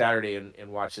on Saturday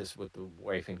and watched this with the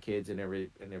wife and kids and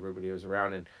everybody was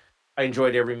around, and I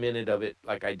enjoyed every minute of it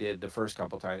like I did the first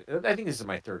couple times. I think this is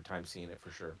my third time seeing it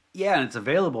for sure. Yeah, and it's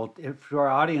available for our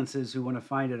audiences who want to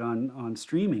find it on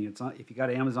streaming. It's on, if you got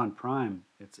Amazon Prime,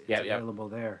 it's Yeah, available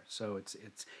there. So it's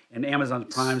and Amazon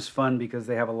Prime's fun because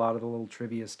they have a lot of the little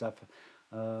trivia stuff.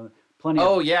 Plenty.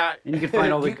 Oh of, yeah, and you can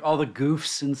find all the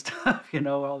goofs and stuff.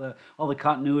 All the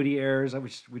continuity errors,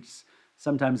 which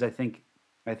sometimes I think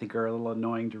are a little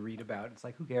annoying to read about. It's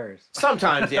like, who cares?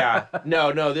 sometimes yeah.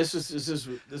 No, this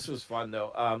was fun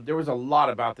though. There was a lot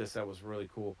about this that was really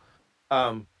cool.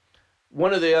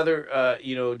 One of the other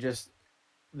just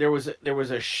there was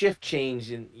a shift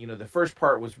change in the first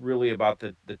part was really about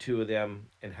the two of them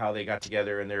and how they got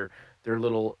together and their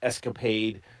little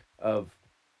escapade of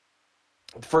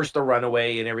first the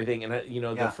runaway and everything, and the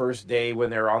Yeah. first day when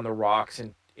they're on the rocks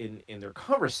and in their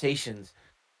conversations.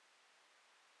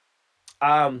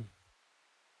 um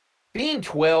Being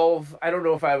 12, I don't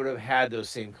know if I would have had those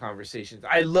same conversations.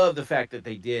 I love the fact that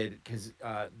they did because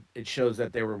it shows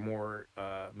that they were more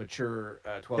mature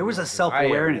 12 There year was a olds than I ever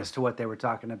self-awareness was. to what they were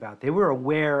talking about. They were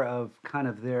aware of kind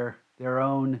of their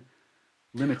own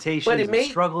But limitations it and made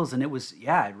struggles, and it was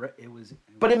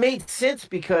but it made sense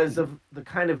because of the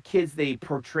kind of kids they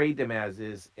portrayed them as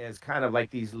kind of like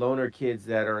these loner kids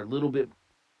that are a little bit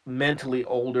mentally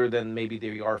older than maybe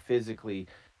they are physically.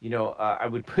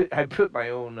 I put my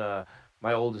own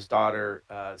my oldest daughter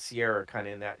Sierra kind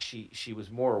of in that she was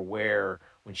more aware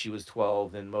when she was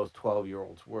 12 than most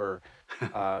 12-year-olds were.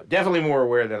 Definitely more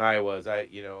aware than I was.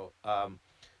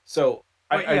 So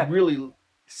Well, I yeah. really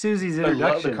Susie's I love the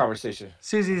introduction. conversation.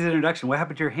 Susie's introduction. What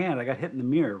happened to your hand? I got hit in the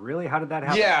mirror. Really? How did that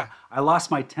happen? Yeah. I lost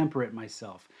my temper at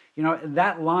myself.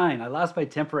 That line, I lost my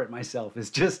temper at myself, is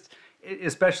just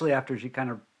especially after she kind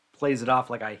of plays it off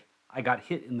like I got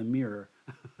hit in the mirror.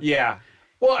 Yeah.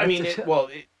 Well, I That's mean, a,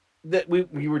 that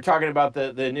we were talking about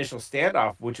the initial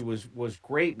standoff, which was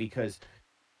great because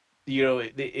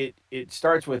it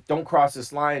starts with don't cross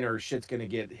this line or shit's gonna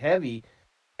get heavy,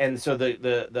 and so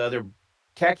the other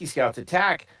khaki scouts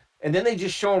attack, and then they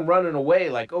just show them running away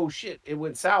like, oh shit, it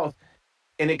went south,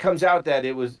 and it comes out that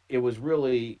it was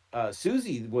really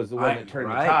Susie was the one I that turned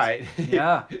the right. tide.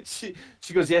 Yeah.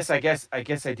 She goes, yes, I guess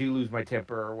I do lose my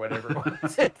temper or whatever it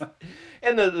was,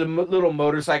 and the little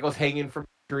motorcycles hanging from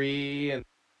a tree, and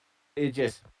it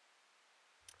just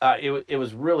it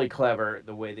was really clever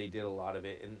the way they did a lot of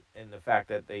it, and the fact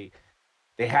that they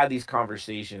had these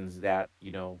conversations that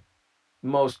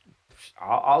most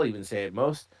I'll even say it,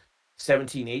 most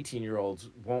 17, 18-year-olds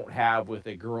won't have with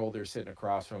a girl they're sitting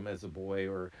across from as a boy,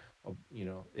 or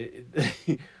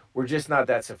we're just not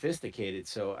that sophisticated.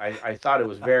 So I thought it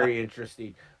was very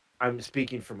interesting. I'm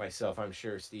speaking for myself. I'm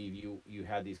sure, Steve, you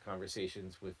had these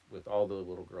conversations with all the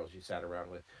little girls you sat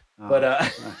around with, but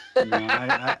Oh, no,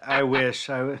 I wish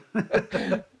I would.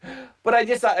 but I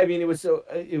just thought, I mean, it was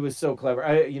so clever.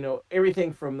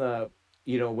 Everything from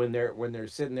when they're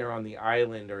sitting there on the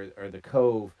island, or the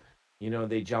cove,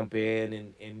 they jump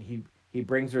in, and he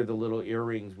brings her the little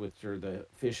earrings, which are the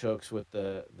fish hooks with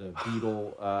the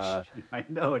beetle, I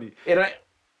know it. and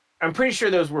I'm pretty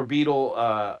sure those were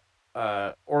beetle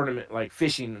ornament, like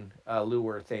fishing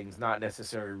lure things, not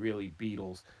necessarily really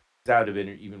beetles. That would have been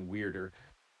even weirder.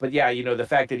 But yeah, the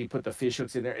fact that he put the fish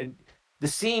hooks in there, and the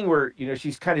scene where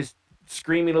she's kind of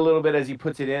screaming a little bit as he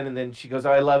puts it in, and then she goes,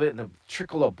 "Oh, I love it," and the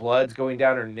trickle of blood's going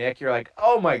down her neck. You're like,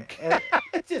 "Oh my god!" And,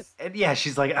 It's just and yeah,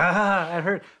 she's like, it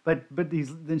hurt. But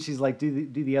then she's like, do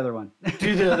the other one.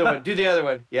 do the other one, do the other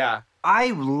one. Yeah,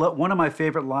 One of my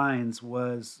favorite lines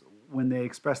was when they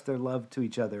express their love to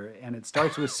each other, and it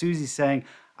starts with Susie saying,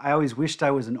 "I always wished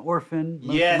I was an orphan. Most of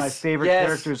my yes, favorite yes,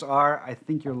 characters are. I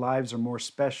think your lives are more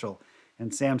special."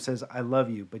 And Sam says, "I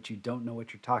love you, but you don't know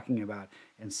what you're talking about."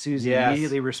 And Susie yes,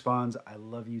 immediately responds, "I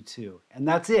love you too." And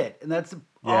that's it. And that's oh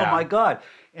my yeah. god.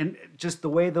 And just the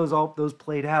way those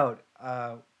played out,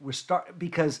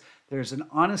 because there's an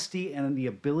honesty and the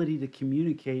ability to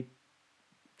communicate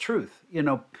truth,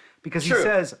 because he True.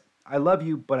 says, "I love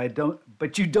you,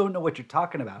 but you don't know what you're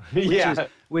talking about," which is Yeah.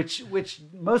 which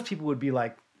most people would be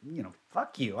like,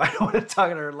 fuck you. I don't want to talk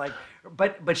to her like,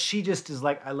 but she just is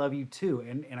like, "I love you too,"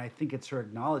 and I think it's her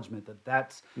acknowledgement that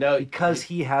that's No, because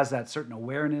he has that certain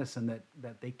awareness, and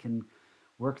that they can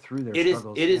work through their it is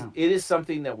struggles. it is Yeah, it is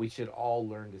something that we should all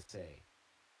learn to say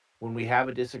when we have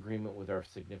a disagreement with our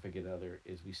significant other.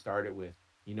 Is we start it with,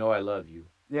 I love you,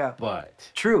 yeah,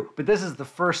 but true. But this is the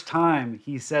first time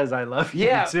he says, "I love you"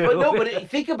 yeah, but too. no, but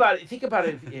think about it. Think about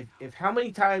it. If how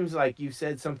many times, like, you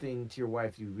said something to your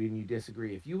wife, when you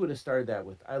disagree, if you would have started that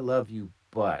with "I love you,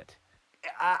 but."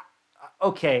 I,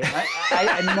 okay,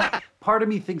 part of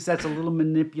me thinks that's a little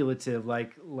manipulative,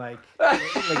 like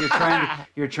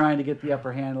you're trying to get the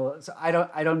upper hand. So I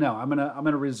don't know. I'm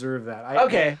gonna reserve that.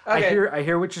 Okay, okay. I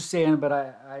hear what you're saying, but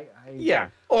I Yeah.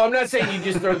 Oh, I'm not saying you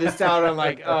just throw this out on,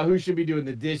 like, who should be doing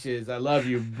the dishes. I love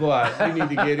you, but you need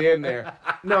to get in there.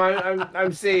 No,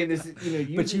 I'm saying this. but Use it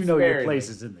your place sparingly.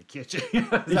 is in the kitchen. Is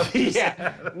that what you Yeah.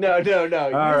 said? No, no, no. All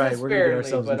Use it right, we're gonna get sparingly,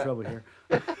 ourselves in but trouble here.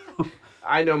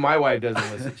 I know my wife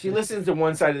doesn't listen. She listens to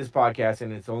one side of this podcast,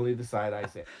 and it's only the side I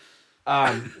say.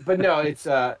 But no, it's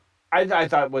I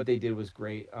thought what they did was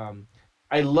great.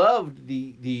 I loved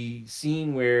the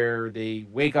scene where they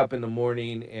wake up in the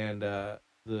morning, and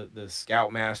the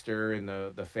scoutmaster and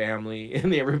the family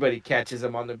and everybody catches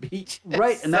them on the beach.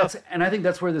 Right, So and I think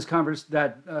that's where this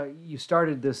you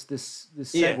started this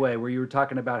segue yeah, where you were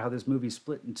talking about how this movie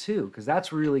split in two, because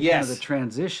that's really kind of the yes,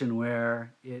 transition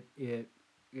where it it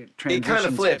kind of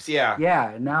transitions. flips. Yeah,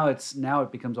 Yeah, and now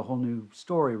it becomes a whole new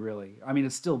story. Really, I mean,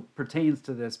 it still pertains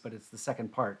to this, but it's the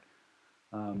second part.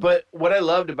 but what I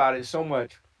loved about it so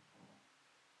much,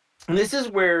 and this is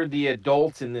where the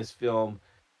adults in this film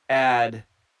add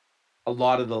a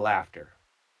lot of the laughter.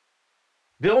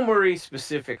 Bill Murray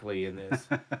specifically in this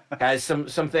has some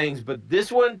things, but this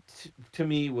one to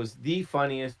me was the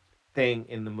funniest thing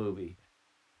in the movie.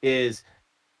 Is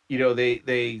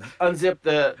they unzip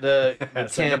the Yes, I know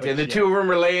tent, and what the you. two of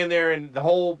them are laying there, and the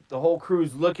whole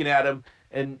crew's looking at him,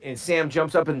 and Sam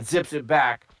jumps up and zips it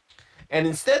back, and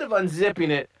instead of unzipping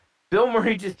it, Bill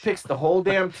Murray just picks the whole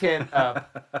damn tent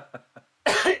up,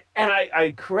 and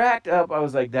I cracked up. I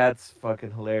was like, "That's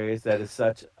fucking hilarious. That is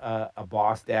such a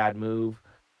boss dad move."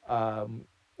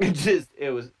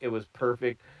 It was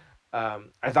perfect.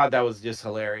 I thought that was just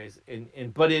hilarious,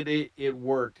 and but it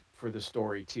worked for the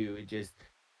story too.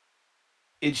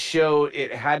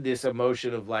 it had this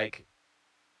emotion of like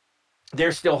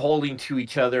they're still holding to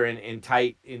each other and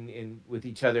tight in with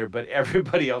each other, but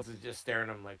everybody else is just staring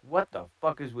at them like, what the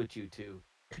fuck is with you two?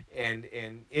 And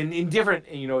in different,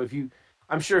 if you,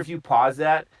 I'm sure if you pause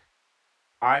that,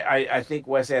 I think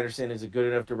Wes Anderson is a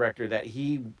good enough director that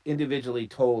he individually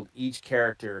told each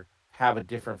character have a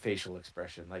different facial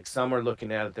expression. Like some are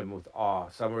looking at them with awe,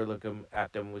 some are looking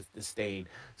at them with disdain,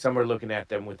 some are looking at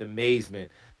them with amazement,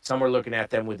 some are looking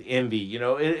at them with envy.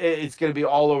 It's going to be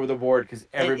all over the board because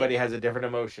everybody has a different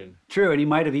emotion. True, and he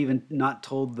might have even not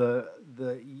told the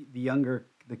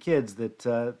kids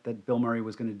that Bill Murray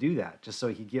was going to do that, just so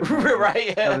he could get more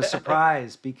Right? of a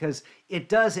surprise, because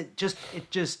it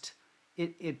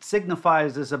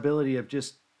signifies this ability of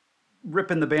just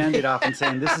ripping the Band-Aid off and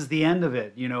saying this is the end of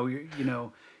it.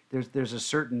 There's a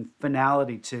certain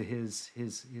finality to his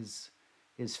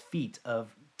feat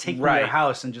of taking their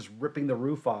house and just ripping the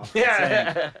roof off.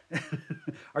 Yeah. Saying,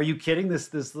 are you kidding?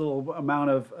 This little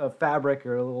amount of fabric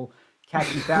or a little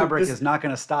khaki fabric is not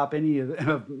going to stop any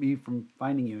of me from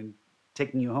finding you and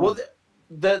taking you home. Well,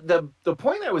 the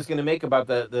point I was going to make about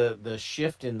the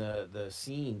shift in the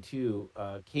scene too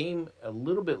came a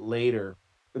little bit later.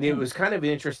 It was kind of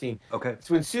interesting. Okay. It's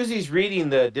when Susie's reading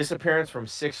the disappearance from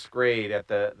 6th grade at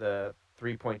the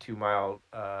 3.2 mile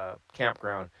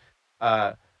campground,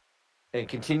 and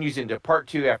continues into part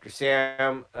 2 after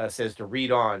Sam says to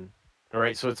read on. All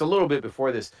right, so it's a little bit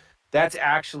before this. That's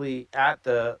actually at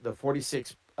the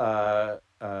 46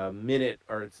 minute,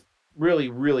 or it's really,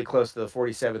 really close to the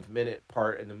 47th minute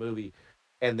part in the movie.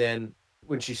 And then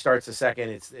when she starts the second,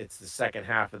 it's the second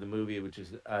half of the movie, which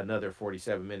is another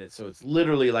 47 minutes. So it's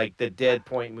literally like the dead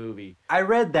point movie. I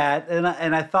read that and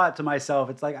I thought to myself,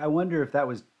 it's like, I wonder if that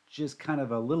was just kind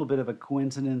of a little bit of a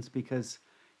coincidence, because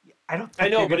I don't think I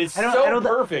know, but it's so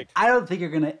perfect. I don't think you're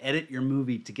going to edit your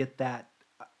movie to get that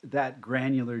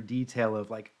granular detail of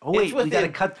like, oh wait, we got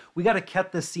to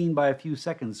cut this scene by a few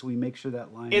seconds so we make sure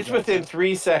that line. It's within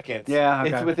 3 seconds. Yeah,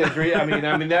 okay. It's within 3.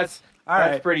 I mean that's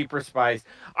right. Pretty precise.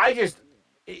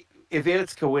 If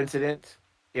it's coincidence,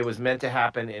 it was meant to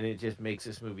happen, and it just makes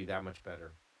this movie that much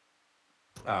better.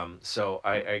 So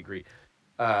I agree.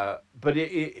 But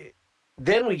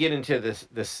then we get into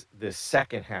this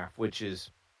second half, which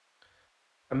is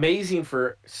amazing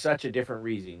for such a different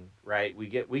reason, right? We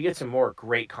get some more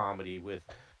great comedy with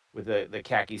the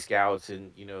khaki scouts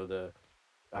and the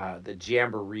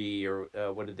jamboree, or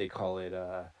what did they call it?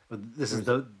 This is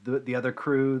the other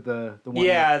crew, the one.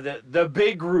 Yeah, the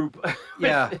big group.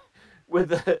 Yeah, with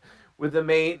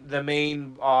the main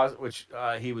boss, which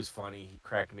he was funny. He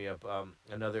cracked me up.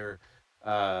 Another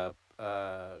guy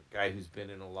who's been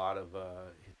in a lot of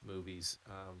movies.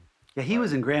 Yeah, he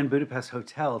was in Grand Budapest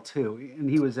Hotel too, and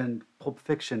he was in Pulp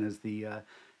Fiction as the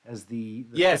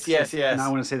yes, fixer. yes. And I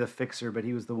want to say the fixer, but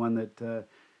he was the one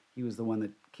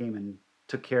that came and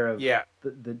took care of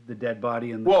the dead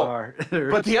body in the car.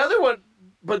 But the other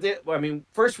one,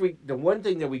 first the one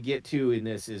thing that we get to in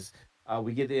this is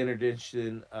we get the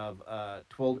introduction of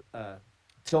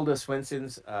Tilda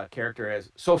Swinton's character as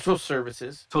social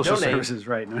services. Social services,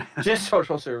 right? No. Just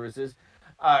social services.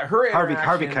 Her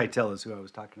Harvey Keitel is who I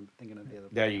was thinking of the other.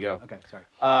 There you go. Okay, sorry.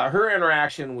 Her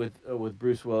interaction with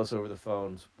Bruce Willis over the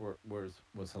phones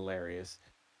was hilarious.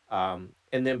 And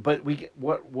then, but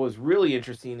what was really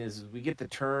interesting is we get the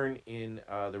turn in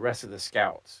the rest of the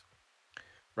scouts,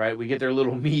 right? We get their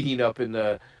little meeting up in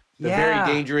the very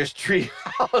dangerous tree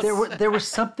house. There was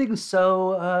something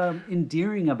so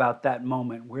endearing about that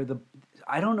moment where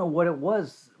I don't know what it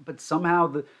was, but somehow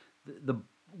the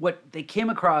what they came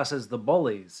across as the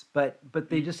bullies, but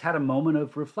they just had a moment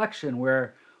of reflection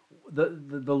where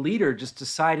the leader just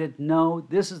decided, no,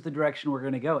 this is the direction we're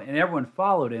going to go, and everyone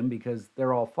followed him because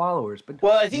they're all followers. But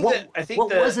what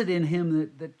was it in him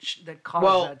that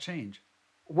caused that change?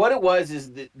 What it was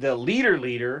is the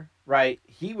leader, right?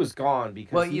 He was gone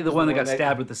because he's the one that got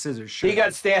stabbed with the scissors. Sure. He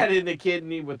got stabbed in the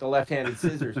kidney with the left-handed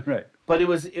scissors. Right. But it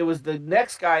was the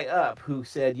next guy up who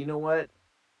said, you know what?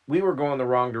 We were going the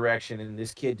wrong direction, and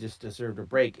this kid just deserved a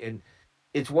break. And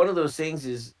it's one of those things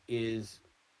is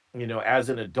as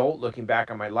an adult looking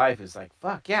back on my life, is like,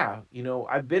 fuck yeah,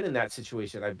 I've been in that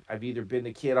situation. I've either been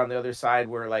the kid on the other side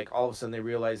where like all of a sudden they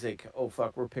realize like, oh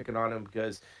fuck, we're picking on him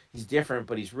because he's different,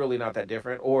 but he's really not that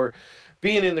different, or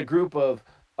being in the group of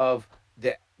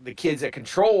the kids that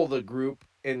control the group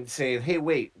and saying, hey,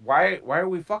 wait, why are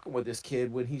we fucking with this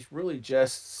kid when he's really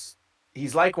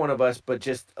he's like one of us, but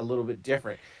just a little bit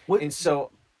different. And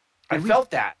so I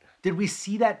felt that. Did we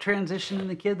see that transition in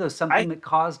the kid, though? Something that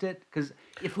caused it? Because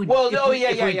if we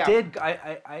did,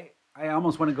 I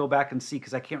almost want to go back and see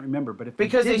because I can't remember. But if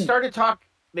they started talk,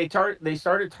 they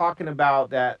started talking about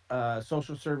that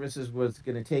social services was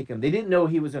going to take him. They didn't know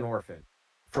he was an orphan,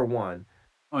 for one,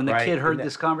 Oh, and the right? kid And heard that,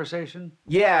 this conversation.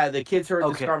 yeah, the kids heard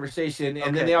this Okay. conversation,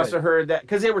 and then Okay. they also Good. heard that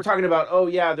because they were talking about, oh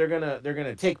yeah, they're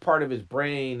gonna take part of his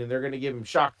brain and they're gonna give him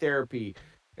shock therapy,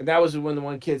 and that was when the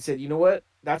one kid said, you know what,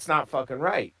 that's not fucking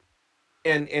right,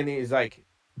 and he's like,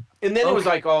 and then Okay. it was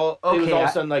Okay. all of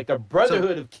a sudden like the So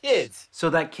brotherhood of kids. so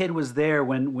that kid was there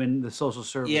when the social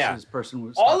Yeah, services person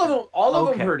was talking. all of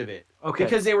them Okay. heard of it Okay.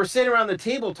 because they were sitting around the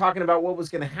table talking about what was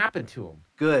going to happen to him.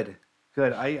 Good.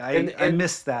 Good. And I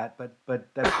missed that, but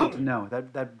that's good to know.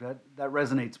 That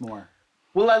resonates more.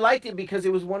 well, I liked it because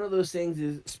it was one of those things,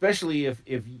 is especially if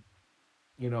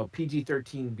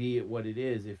PG-13 be it what it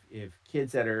is, if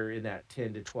kids that are in that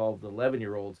 10 to 12 to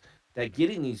 11-year-olds that get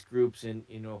in these groups, and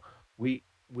we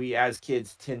we as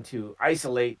kids tend to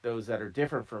isolate those that are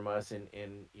different from us, and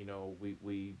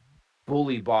we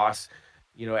bully boss,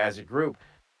 as a group,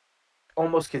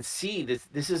 almost could see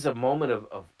this is a moment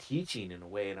of teaching in a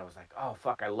way. And I was like, oh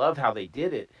fuck, I love how they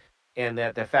did it. And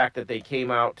that the fact that they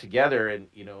came out together and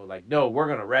like, no, we're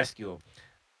gonna rescue him.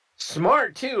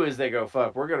 Smart too, is they go,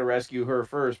 fuck, we're gonna rescue her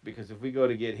first, because if we go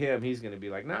to get him, he's gonna be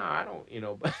like, nah, I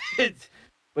don't,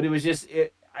 but it was just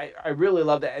I really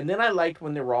loved that. And then I liked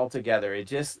when they were all together. It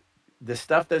just, the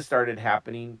stuff that started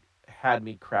happening had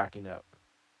me cracking up.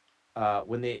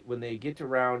 When they get to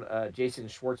around Jason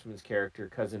Schwartzman's character,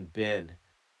 cousin Ben,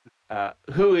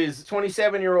 who is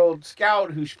 27-year-old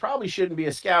scout who probably shouldn't be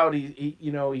a scout.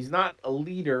 He's not a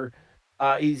leader.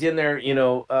 He's in there,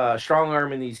 strong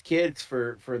arming these kids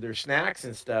for their snacks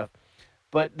and stuff.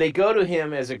 But they go to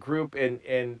him as a group, and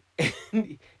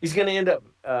he's going to end up,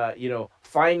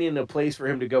 finding a place for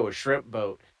him to go, a shrimp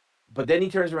boat. But then he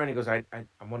turns around and goes, I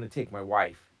want to take my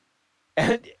wife.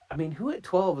 And I mean, who at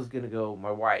 12 is going to go,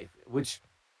 my wife? Which,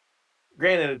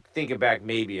 granted, thinking back,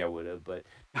 maybe I would have, but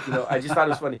I just thought it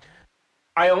was funny.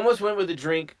 I almost went with a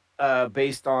drink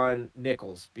based on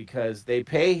nickels, because they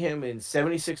pay him in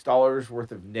 $76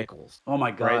 worth of nickels. Oh my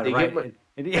Right? God! They give Right? him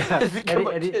Yeah, they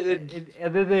give him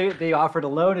and then they offer to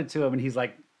loan it to him, and he's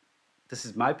like, "This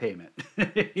is my payment."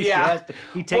 yeah.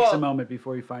 He takes a Well, moment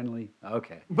before he finally.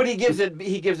 Okay. but he gives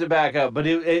it back up. But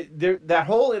that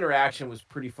whole interaction was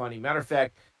pretty funny. Matter of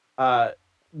fact, uh,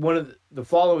 one of the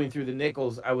following through the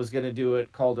nickels, I was going to do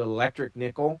it called electric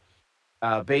nickel,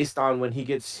 based on when he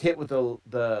gets hit with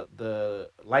the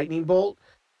lightning bolt.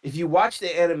 If you watch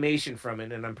the animation from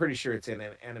it, and I'm pretty sure it's in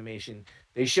an animation,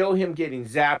 they show him getting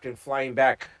zapped and flying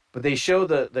back, but they show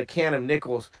the can of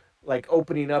nickels like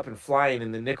opening up and flying,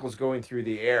 and the nickels going through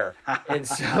the air. And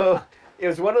so it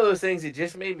was one of those things that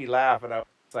just made me laugh, and I was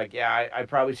like, yeah, I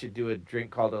probably should do a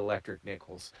drink called electric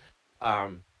nickels.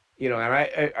 Um, and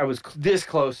I was this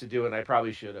close to doing. I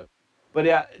probably should have. But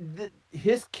yeah,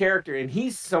 his character, and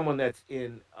he's someone that's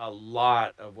in a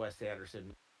lot of Wes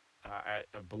Anderson. I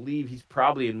believe he's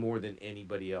probably in more than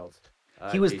anybody else.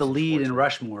 He was the Jason lead in Schwartzman.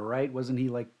 Rushmore, right? Wasn't he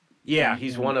like Yeah, in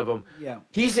he's one of them. yeah.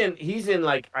 He's in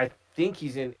like, I think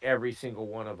he's in every single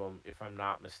one of them, if I'm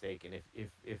not mistaken.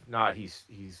 If not, he's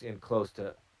in close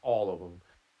to all of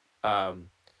them.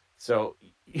 So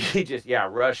he just, yeah,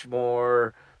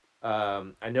 Rushmore.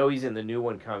 I know he's in the new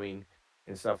one coming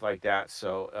and stuff like that.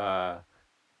 So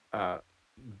uh,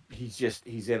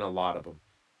 he's in a lot of them.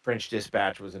 French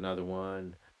Dispatch was another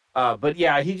one. But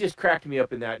yeah, he just cracked me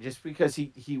up in that, just because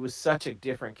he was such a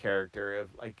different character, of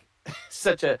like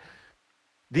such a,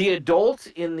 the adult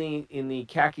in the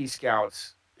khaki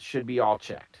scouts should be all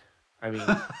checked. I mean,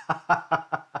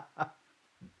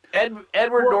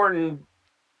 Edward Well, Norton,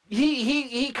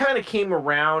 he kind of came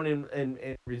around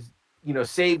and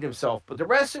saved himself, but the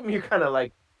rest of them, you're kind of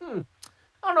like, I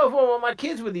don't know if I want my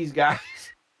kids with these guys.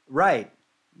 right.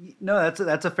 No,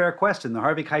 that's a fair question. The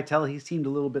Harvey Keitel, he seemed a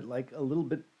little bit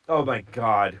Oh my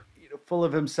god. full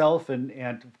of himself,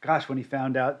 and gosh, when he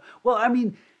found out, well, I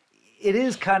mean, it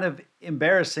is kind of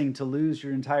embarrassing to lose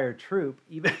your entire troop,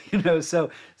 even so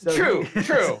True, he,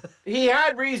 true. He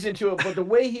had reason to it, but the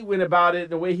way he went about it,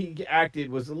 the way he acted,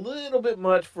 was a little bit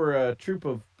much for a troop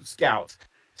of scouts.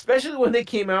 Especially when they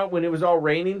came out when it was all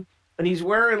raining, and he's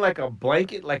wearing like a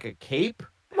blanket, like a cape.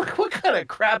 I'm like, what kind of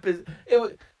crap is it?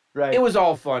 It right. was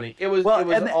all funny. Well, it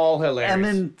was all and hilarious.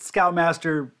 then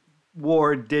Scoutmaster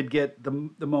Ward did get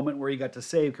the moment where he got to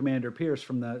save Commander Pierce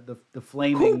from the Who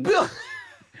flaming. built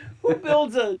who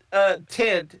builds a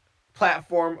tent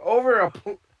platform over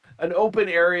an open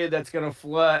area that's going to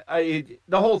flood? The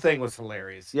whole thing was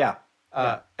hilarious. Yeah,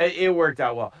 yeah. It worked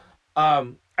out well.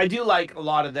 I do like a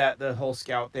lot of that, the whole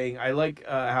scout thing. I like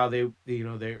how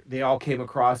they all came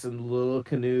across in little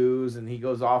canoes, and he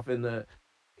goes off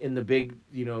in the big,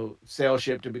 sail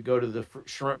ship to go to the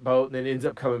shrimp boat, and then ends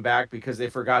up coming back because they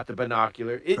forgot the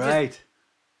binocular. It just Right.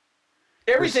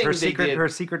 Her everything they secret did. her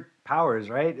secret powers,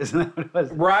 right? Isn't that what it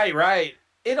was? Right, right.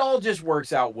 It all just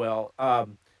works out well.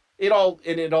 It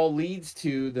all leads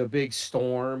to the big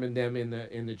storm and them in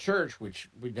the church, which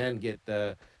we then get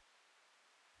the.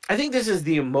 I think this is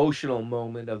the emotional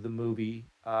moment of the movie.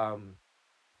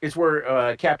 It's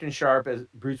where Captain Sharp, as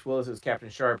Bruce Willis as Captain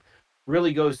Sharp,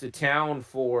 really goes to town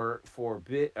for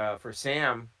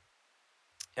Sam.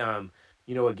 Um,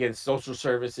 against social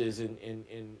services and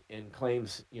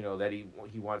claims that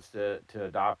he wants to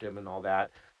adopt him and all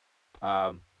that.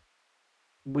 Um,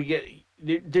 we get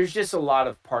there's just a lot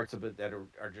of parts of it that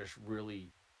are just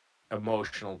really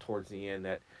emotional towards the end,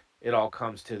 that it all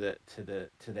comes to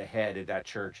the head at that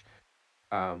church,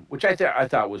 which I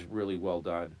thought was really well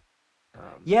done.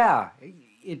 um, Yeah,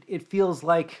 it feels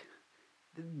like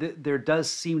there does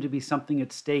seem to be something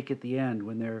at stake at the end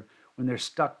when they're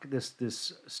stuck.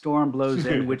 This storm blows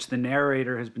in, which the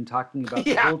narrator has been talking about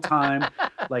the yeah. whole time.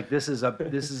 Like this is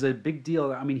a big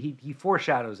deal. I mean, he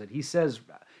foreshadows it. He says,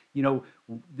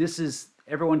 this is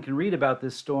everyone can read about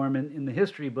this storm in the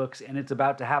history books, and it's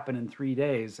about to happen in 3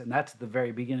 days, and that's at the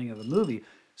very beginning of the movie.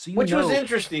 So Which was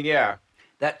interesting, yeah.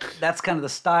 that's kind of the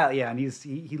style. Yeah, and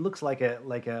he looks like a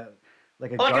Like a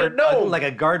garden gnome. like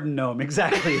a garden gnome,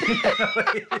 exactly.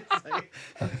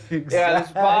 Yeah,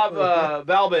 this Bob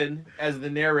Exactly. Balbin as the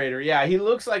narrator. Yeah, he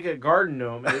looks like a garden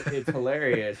gnome. It's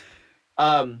hilarious.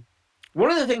 Um,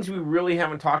 One of the things we really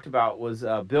haven't talked about was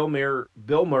Bill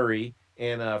Murray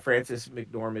and Frances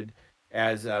McDormand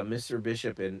as Mr.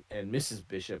 Bishop and Mrs.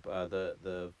 Bishop,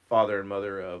 the father and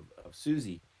mother of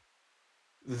Susie.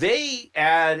 They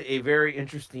add a very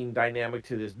interesting dynamic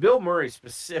to this. Bill Murray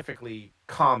specifically,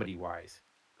 comedy wise,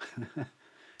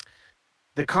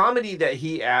 the comedy that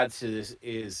he adds to this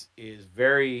is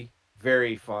very,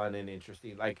 very fun and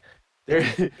interesting. Like there,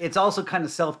 It's also kind of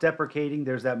self-deprecating.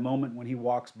 There's that moment when he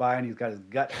walks by and he's got his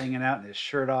gut hanging out and his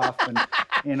shirt off, and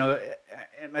you know,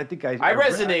 and I think I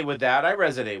resonate with that. I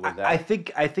resonate with I that.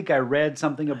 think I read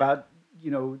something about,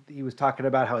 he was talking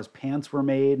about how his pants were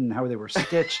made and how they were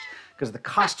stitched, because the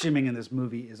costuming in this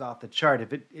movie is off the chart.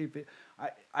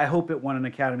 I hope it won an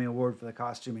Academy Award for the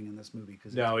costuming in this movie,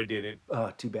 because it's, No, it didn't.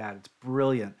 oh, too bad. It's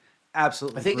brilliant, I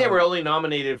absolutely think they were brilliant. only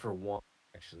nominated for one,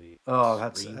 actually, Oh,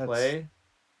 screenplay.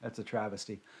 that's a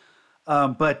travesty.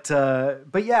 But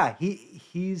yeah,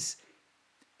 he's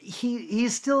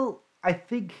still, I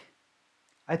think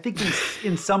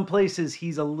in some places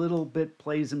he's a little bit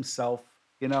plays himself,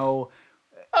 you know.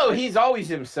 Oh, he's always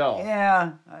himself.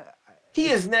 Yeah, He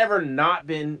has never not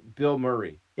been Bill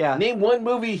Murray. yeah. Name one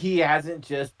movie he hasn't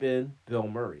just been Bill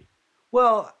Murray.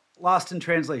 Well, Lost in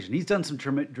Translation. He's done some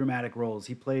dramatic roles.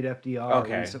 He played FDR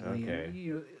Okay, recently, okay.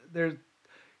 and there's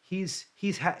he's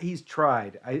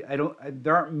tried. I don't.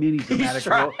 There aren't many He's dramatic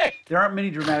tried. there aren't many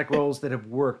dramatic roles that have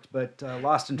worked, but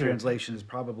Lost in Translation is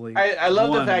probably I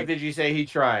love the one fact that you say he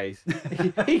tries.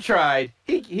 He tried.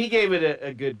 He gave it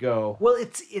a good go. Well,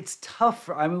 it's tough.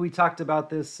 I mean, we talked about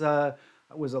this.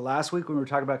 Was it last week when we were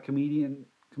talking about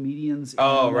comedians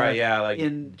Oh right, yeah, like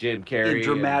in Jim in Carrey and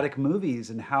dramatic movies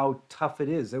and how tough it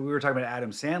is? We were talking about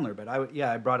Adam Sandler, but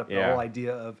I brought up the whole yeah.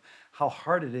 idea of how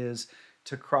hard it is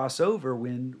to cross over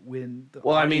when the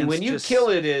Well, I mean, audience when you just kill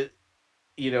it,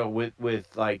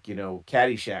 with like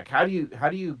Caddyshack, how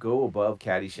do you go above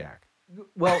Caddyshack?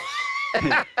 well,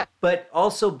 but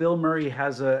also Bill Murray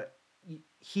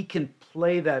he can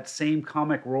play that same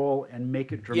comic role and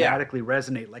make it Yeah. dramatically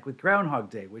resonate, like with Groundhog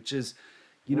Day, which is,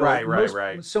 Right,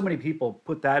 right. so many people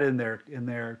put that in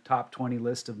their top 20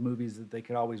 list of movies that they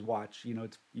could always watch.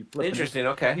 It's you flip Interesting.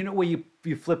 Okay. where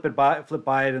you flip by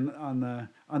it and on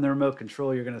the remote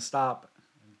control, you're going to stop.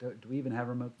 Do we even have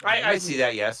remote? I see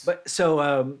that. Yes. But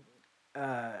so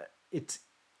it's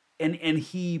and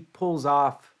he pulls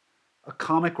off a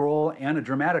comic role and a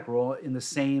dramatic role in the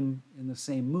same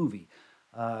movie.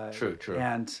 True. True.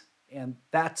 And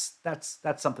that's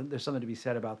something. There's something to be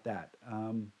said about that.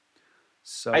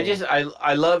 So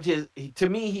I loved to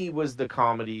me, he was the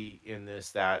comedy in this,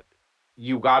 that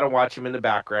you got to watch him in the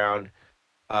background.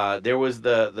 There was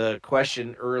the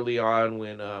question early on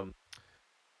when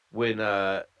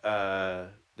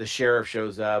the sheriff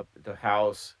shows up at the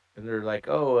house, and they're like,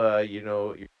 "Oh,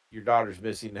 your daughter's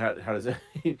missing. How does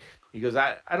it?" He goes,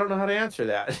 "I don't know how to answer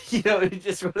that." It's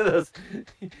just one of those.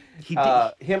 he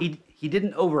did, Him. he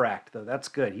didn't overact though. That's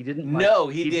good. He didn't No,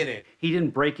 he didn't. He didn't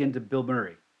break into Bill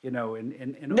Murray.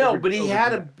 And No, but he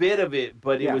had a bit of it,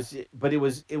 but Yeah.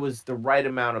 it was the right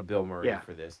amount of Bill Murray Yeah.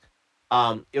 for this.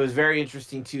 It was very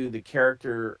interesting too. The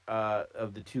character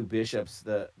of the two bishops,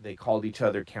 they called each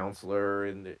other counselor,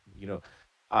 and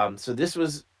so this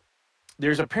was.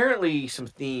 There's apparently some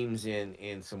themes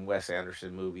in some Wes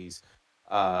Anderson movies,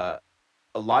 uh,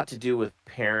 a lot to do with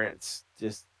parents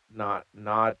just not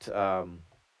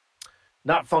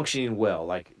functioning well,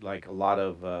 like a lot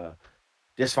of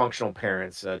dysfunctional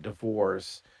parents,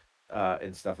 divorce,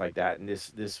 and stuff like that. And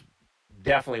this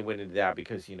definitely went into that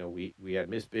because we had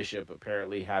Miss Bishop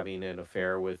apparently having an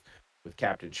affair with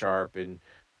Captain Sharp, and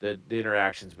the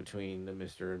interactions between the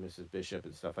Mister and Mrs. Bishop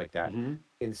and stuff like that. Hmm.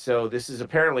 And so this is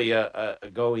apparently a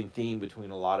going theme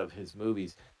between a lot of his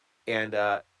movies, and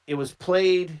it was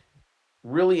played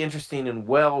really interesting and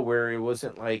well, where it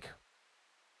wasn't like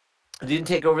it didn't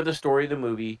take over the story of the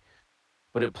movie,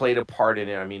 but it played a part in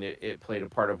it. I mean, it played a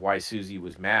part of why Susie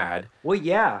was mad. Well,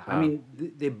 yeah. I Uh, mean,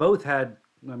 they both had.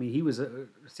 I mean,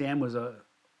 Sam was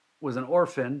an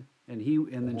orphan, and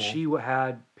then mhm. she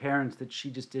had parents that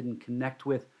she just didn't connect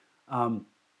with. Um,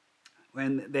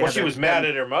 and they Well, had she was mad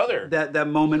at her mother. that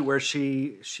moment where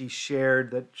she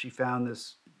shared that she found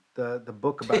the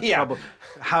book about Yeah, trouble,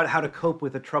 how to cope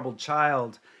with a troubled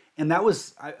child. And that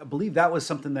was, I believe, that was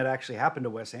something that actually happened to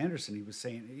Wes Anderson. He was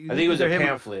saying I think it was either a him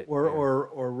pamphlet. or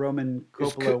Yeah, Roman it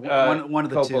was Coppola, one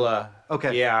of the two. Coppola.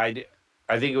 Okay, Yeah,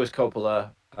 I think it was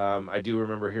Coppola. I do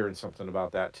remember hearing something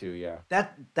about that too. Yeah.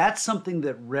 that's something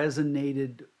that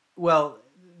resonated well.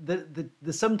 The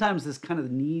sometimes this kind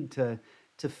of need to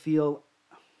feel.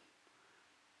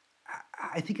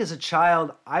 I think as a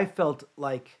child, I felt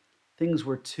like things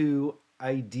were too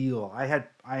ideal. I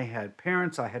had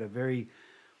parents. I had a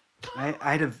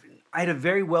I had a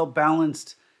very well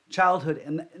balanced childhood,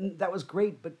 and that was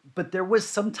great. But there was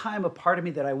some time a part of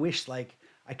me that I wish like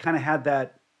I kind of had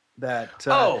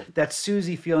Oh, that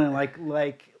Susie feeling like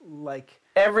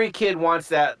every kid wants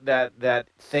that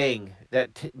thing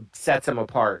that sets them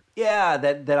apart. yeah,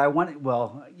 that I wanted.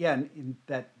 Well, yeah, and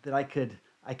that I could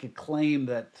claim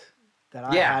that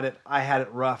Yeah, I had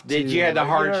it rough that you had too, the you know,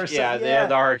 hard. or so, Yeah, they had yeah.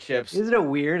 the hardships. Isn't it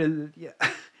weird? And yeah,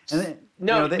 and then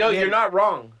No, no, they you're had, not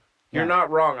wrong. You're yeah. not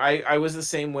wrong. I was the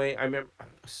same way. I remember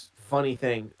funny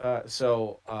thing.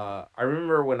 I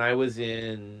remember when I was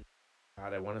in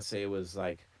God, I want to say it was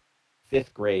like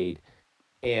fifth grade,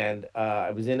 and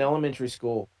I was in elementary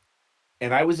school,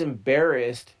 and I was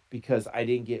embarrassed because I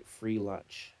didn't get free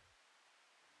lunch.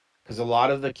 Because a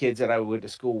lot of the kids that I went to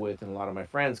school with and a lot of my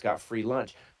friends got free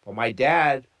lunch, but my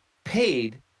dad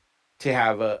paid to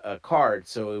have a card.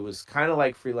 So it was kind of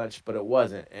like free lunch, but it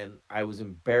wasn't. And I was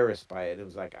embarrassed by it. It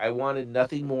was like I wanted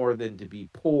nothing more than to be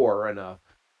poor enough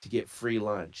to get free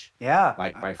lunch, Yeah,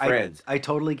 like my friends. I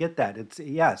totally get that. It's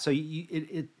yeah. So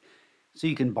so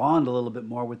you can bond a little bit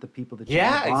more with the people that you want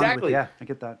to Yeah, bond with. exactly. Yeah, I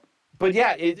get that. But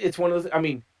yeah, it's one of those. I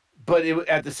mean, but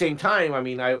at the same time, I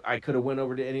mean, I could have went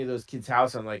over to any of those kids'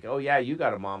 house and like, oh yeah, you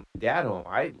got a mom and dad home.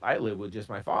 I live with just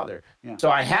my father. Yeah. So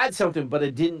I had something, but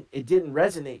it didn't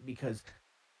resonate because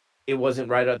it wasn't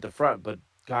right at the front. But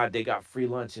God, they got free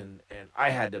lunch, and I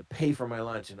had to pay for my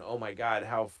lunch. And oh my God,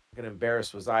 how fucking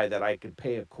embarrassed was I that I could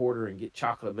pay a quarter and get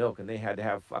chocolate milk, and they had to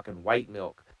have fucking white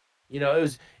milk.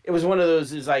 It was one of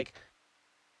those is like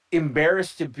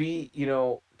embarrassed to be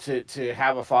to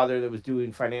have a father that was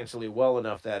doing financially well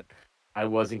enough that I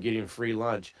wasn't getting free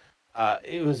lunch.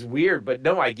 It was weird, but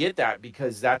no, I get that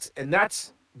because that's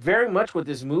very much what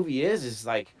this movie is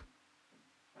like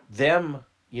them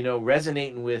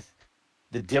resonating with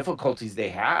the difficulties they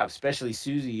have, especially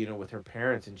Susie, with her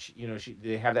parents. And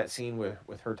they have that scene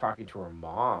with her talking to her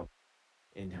mom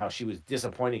and how she was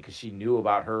disappointed because she knew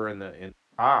about her in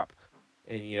pop.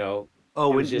 And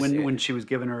Oh, it was just when she was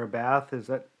giving her a bath, is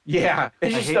that yeah,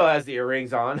 and I she still hate. has the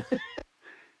earrings on.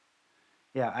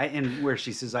 Yeah, and where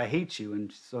she says I hate you,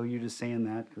 and so you're just saying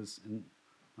that because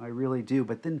I really do.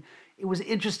 But then it was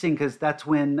interesting because that's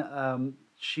when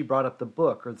she brought up the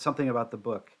book or something about the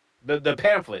book, The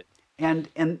pamphlet,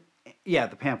 and yeah,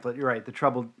 the pamphlet. You're right, the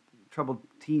troubled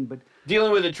teen. But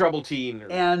dealing with a troubled teen.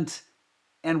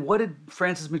 and what did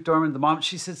Frances McDormand, the mom?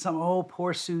 She said something. Oh,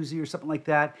 poor Susie, or something like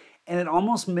that. And it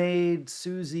almost made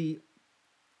Susie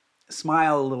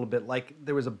smile a little bit, like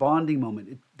there was a bonding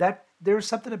moment. That there was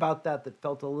something about that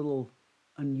felt a little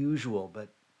unusual,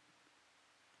 but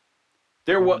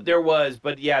um, There was,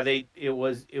 but yeah, it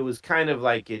was kind of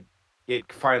like it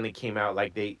finally came out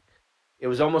like it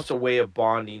was almost a way of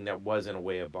bonding that wasn't a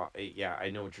way of yeah, I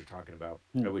know what you're talking about.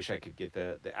 I hmm. wish I could get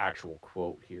the actual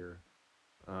quote here.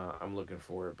 I'm looking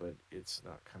for it, but it's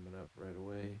not coming up right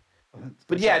away. Well,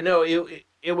 But that's all yeah, right. no,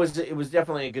 it was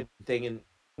definitely a good thing, and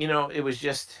it was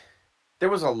just there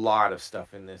was a lot of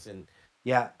stuff in this, and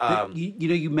Yeah, Um, you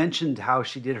know, you mentioned how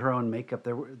she did her own makeup.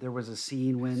 There was a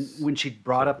scene when she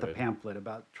brought so up the good. pamphlet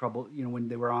about trouble. You know, when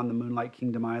they were on the Moonlight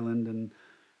Kingdom Island and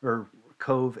or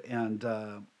Cove,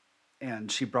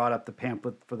 and she brought up the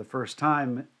pamphlet for the first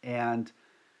time, and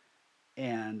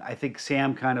I think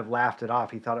Sam kind of laughed it off.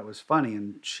 He thought it was funny,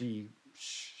 and she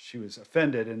was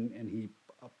offended, and he,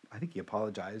 I think he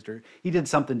apologized or he did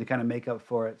something to kind of make up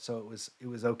for it, so it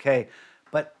was okay.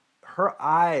 But her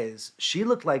eyes, she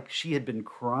looked like she had been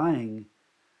crying,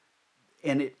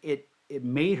 and it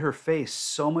made her face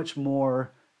so much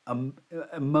more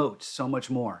emote so much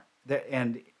more.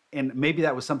 And maybe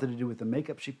that was something to do with the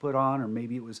makeup she put on, or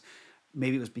maybe it was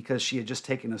because she had just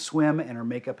taken a swim and her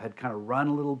makeup had kind of run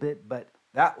a little bit. But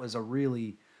that was a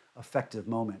really effective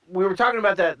moment. We were talking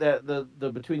about that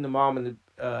the between the mom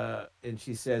and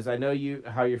she says, "I know you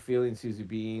how you're feeling, Susie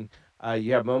Bean.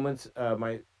 You have moments,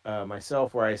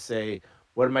 myself, where I say,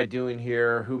 what am I doing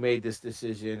here? Who made this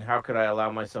decision? How could I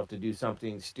allow myself to do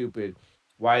something stupid?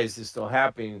 Why is this still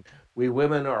happening? We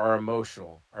women are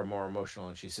emotional, are more emotional."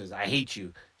 And she says, "I hate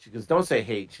you." She goes, "Don't say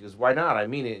hate." She goes, "Why not? I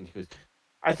mean it." And she goes,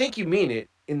 "I think you mean it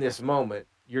in this moment.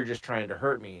 You're just trying to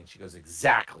hurt me." And she goes,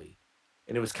 "Exactly."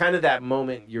 And it was kind of that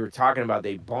moment you were talking about.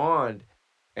 They bond,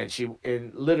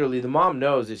 and literally the mom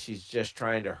knows that she's just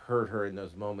trying to hurt her in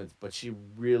those moments, but she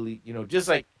really, just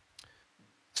like,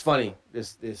 it's funny.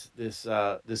 This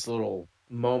little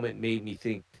moment made me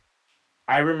think.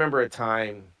 I remember a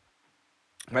time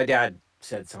my dad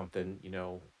said something,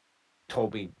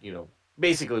 told me,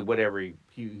 basically whatever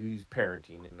he's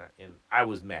parenting, and I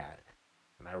was mad,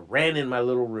 and I ran in my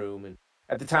little room. And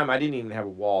at the time, I didn't even have a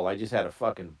wall. I just had a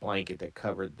fucking blanket that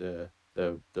covered the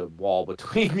wall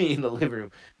between me and the living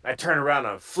room. And I turned around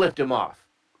and I flipped him off.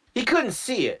 He couldn't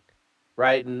see it,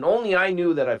 right? And only I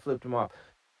knew that I flipped him off.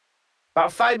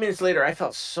 About 5 minutes later, I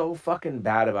felt so fucking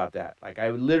bad about that. Like, I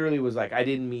literally was like, I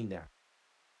didn't mean that.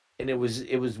 And it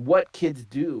was what kids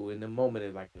do in the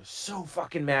moment. Like, they're so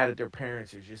fucking mad at their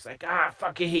parents. They're just like, I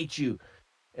fucking hate you.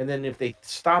 And then if they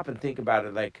stop and think about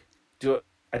it, like, do it,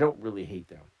 I don't really hate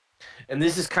them. And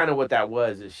this is kind of what that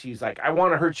was. Is she's like, I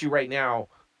want to hurt you right now,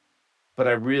 but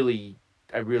I really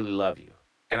love you.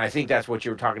 And I think that's what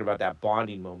you were talking about, that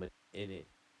bonding moment in it.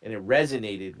 And it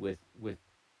resonated with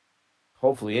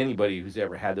hopefully anybody who's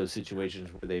ever had those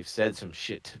situations where they've said some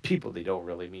shit to people they don't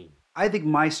really mean. I think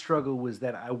my struggle was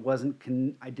that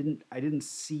I didn't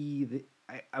see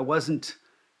I wasn't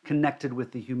connected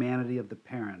with the humanity of the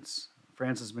parents,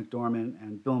 Frances McDormand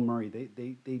and Bill Murray.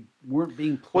 They weren't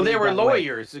being Well, they played were that way.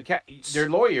 lawyers. They're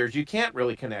lawyers. You can't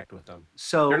really connect with them. They're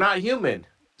So not human.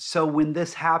 so when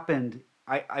this happened,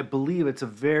 I believe it's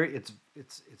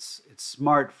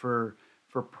smart for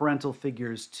parental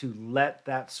figures to let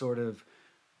that sort of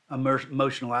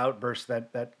emotional outburst,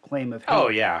 that claim of Oh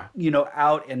hate, yeah.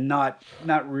 out, and not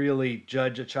really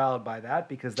judge a child by that,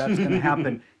 because that's going to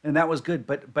happen. And that was good.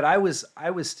 But I was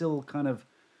still kind of,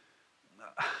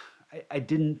 I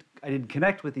didn't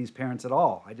connect with these parents at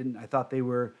all. I thought they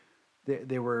were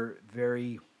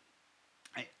very,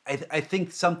 I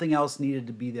think something else needed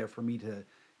to be there for me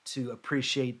to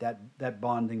appreciate that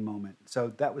bonding moment.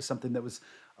 So that was something that was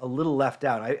a little left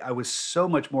out. I was so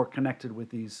much more connected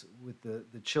with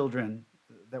the children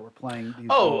that were playing these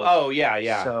Oh, roles. oh yeah,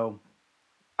 yeah. So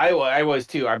I was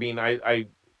too. I mean, I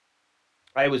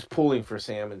was pulling for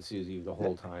Sam and Susie the th-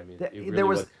 whole time. It there really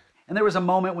was. was, and there was a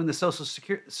moment when the social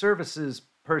services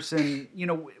person,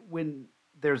 when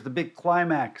there's the big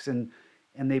climax, and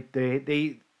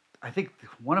they I think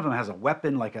one of them has a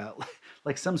weapon, like a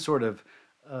like some sort of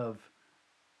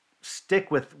stick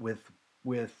Oh,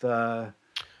 with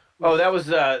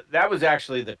that was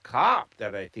actually the cop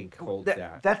that I think holds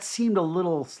that. that seemed a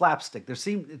little slapstick. It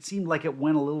seemed like it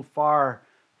went a little far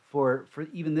for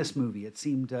even this movie. It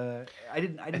seemed, I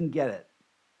didn't get it.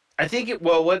 I think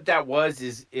well, what that was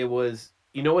is it was,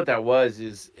 what that was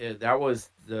is, that was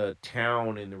the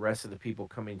town and the rest of the people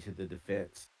coming to the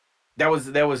defense. That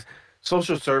was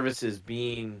social services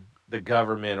being the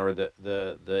government, or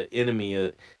the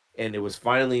enemy, and it was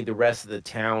finally the rest of the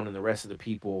town and the rest of the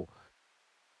people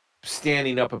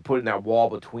standing up and putting that wall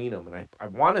between them. And I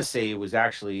want to say it was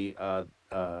actually, uh,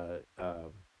 uh,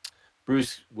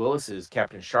 Bruce Willis's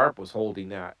Captain Sharp was holding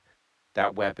that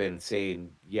weapon,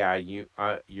 saying, "Yeah, you're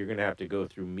gonna have to go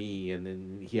through me." And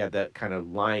then he had that kind of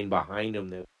line behind him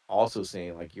that also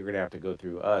saying, like, "You're gonna have to go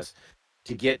through us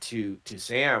to get to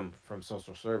Sam from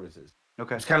social services."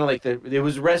 Okay. It's kind of like there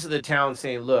was the rest of the town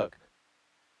saying, "Look,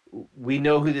 we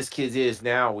know who this kid is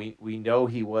now. We know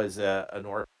he was an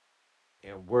orphan,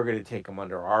 and we're gonna take him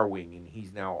under our wing, and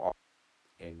he's now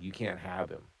and you can't have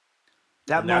him."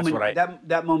 That And that's what moment I that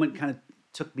that moment kind of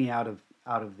took me out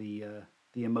of the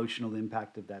the emotional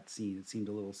impact of that scene. It seemed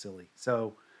a little silly.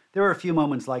 So there were a few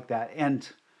moments like that, and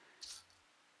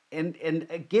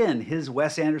again, his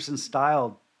Wes Anderson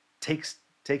style takes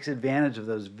advantage of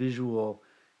those visual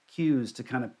cues to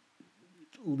kind of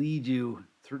lead you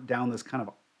through down this kind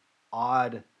of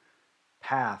odd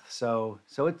path. So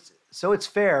it's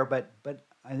fair, but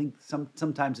I think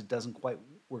sometimes it doesn't quite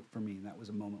work for me, and that was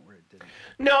a moment where it didn't.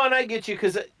 No, and I get you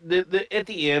because the at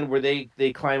the end where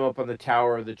they climb up on the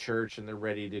tower of the church and they're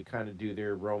ready to kind of do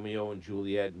their Romeo and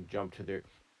Juliet and jump to their.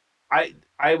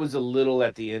 I was a little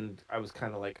at the end. I was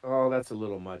kind of like, oh, that's a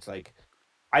little much. Like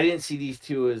I didn't see these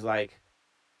two as like,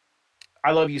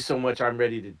 I love you so much, I'm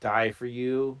ready to die for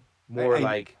you. I, More I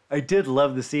like, I did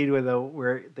love the scene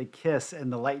where they kiss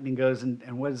and the lightning goes and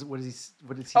what does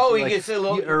he oh, say he like gets a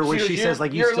little. or She where goes, she says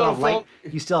like you're a little full.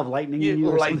 you still have lightning in You you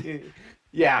or like, something.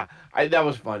 yeah, that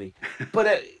was funny.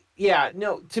 But yeah,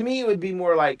 no, to me it would be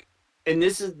more like, and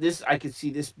this I could see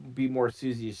this be more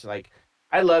Susie. It's like,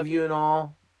 I love you and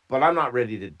all, but I'm not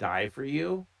ready to die for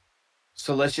you.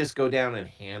 So let's just go down and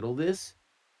handle this.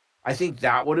 I think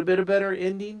that would have been a better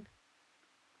ending.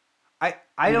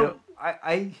 I You don't know,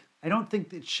 I don't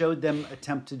think it showed them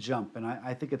attempt to jump, and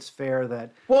I think it's fair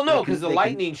that well, they no, because can the they can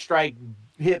lightning strike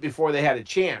hit before they had a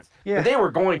chance, but yeah they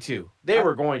were going to. They I,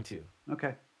 were going to.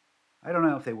 okay. I don't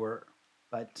know if they were,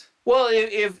 but Well,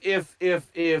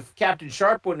 if Captain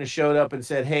Sharp wouldn't have showed up and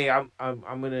said, "Hey, I'm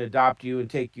going to adopt you and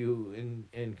take you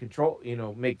in control,"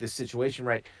 make this situation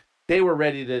right. They were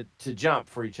ready to jump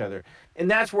for each other, and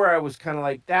that's where I was kind of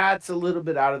like, that's a little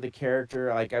bit out of the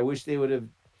character. Like I wish they would have.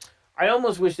 I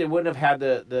almost wish they wouldn't have had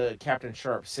the Captain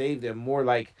Sharp save them. More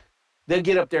like they'll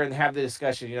get up there and have the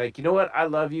discussion. You're like, you know what? I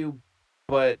love you,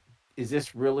 but is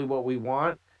this really what we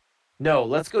want? No,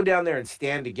 let's go down there and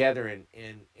stand together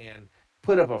and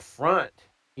put up a front.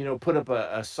 Put up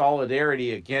a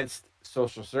solidarity against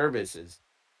social services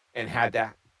and had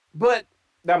that. But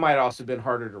that might also have been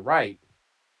harder to write.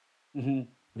 mhm.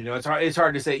 It's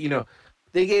hard to say.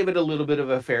 They gave it a little bit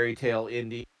of a fairy tale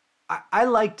ending. I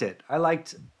liked it. I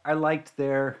liked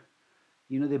their,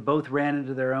 they both ran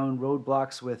into their own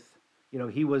roadblocks with,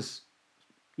 he was,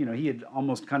 he had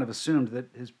almost kind of assumed that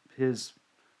his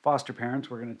foster parents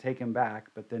were going to take him back,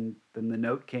 but then the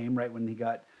note came right when he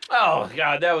got. Oh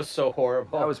God, that was so That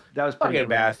horrible. was pretty Fucking brutal.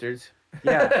 bastards.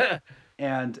 Yeah,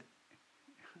 and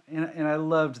and I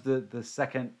loved the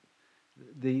second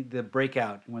the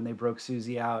breakout when they broke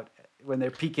Susie out when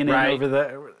they're peeking in Right. over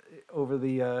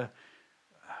the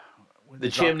when The they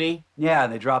drop, chimney. yeah,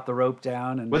 and they drop the rope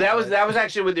down and Well, that was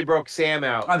actually when they broke Sam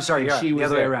out, I'm sorry, and you're right, she the was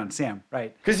other way there around, Sam,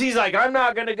 right. because he's like, "I'm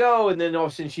not gonna go," and then all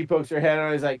of a sudden she pokes her head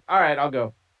on. He's like, "All right, I'll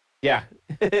go." Yeah,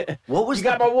 What you was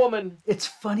got my woman. it's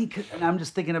funny, and I'm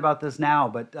just thinking about this now,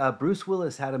 but Bruce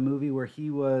Willis had a movie where he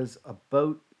was a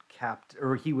boat captain,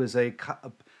 or he was a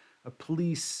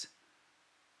police.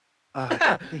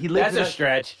 He lived That's in a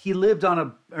stretch. he lived on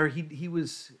a, or he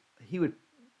would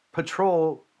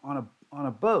patrol on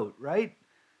a boat, right?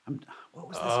 What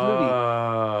was this movie?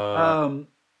 Uh, Um,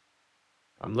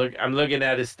 I'm looking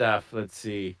at his stuff. Let's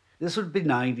see. this would be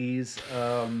 '90s,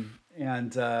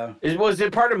 and Was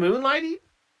it part of moonlighting?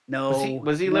 Was he no,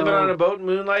 was he living on a no, boat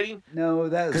moonlighting? no,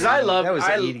 that was Because I 80s. loved That was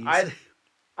 '80s.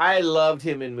 I loved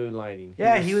him in Moonlighting. He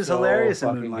Yeah, was he was so hilarious in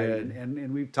fucking Moonlight, good.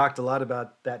 and we've talked a lot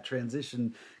about that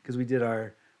transition because we did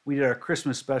our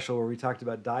Christmas special where we talked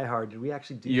about Die Hard. Did we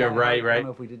actually do Yeah, Die right, Hard? I don't right.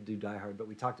 know if we did do Die Hard, but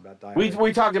we talked about Die We Hard.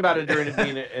 we talked about it during it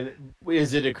being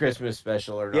is it a Christmas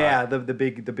special or not? Yeah, the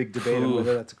big debate on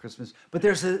whether Oof. that's a Christmas. But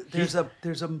there's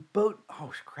a boat.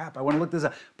 Oh crap! I want to look this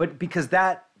up. But because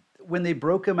that when they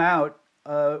broke him out,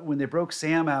 when they broke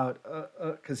Sam out,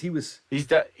 because He's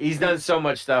done so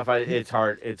much stuff. It's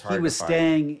hard. It's he hard was to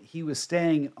find.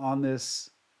 staying on this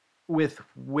with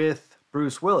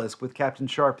Bruce Willis with Captain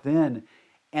Sharp then,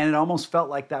 and it almost felt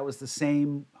like that was the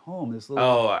same home. This little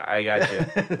Oh, I got you.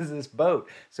 this boat.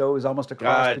 So it was almost a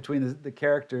cross God, between the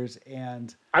characters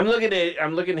and I'm looking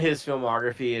at his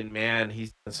filmography, and man,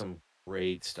 he's done some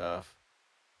great stuff.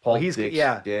 well, Pulp he's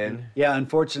yeah Fiction. yeah.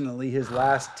 Unfortunately, his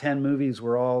last 10 movies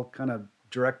were all kind of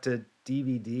direct to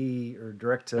DVD or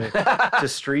direct to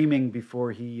streaming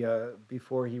before he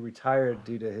retired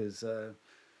due to his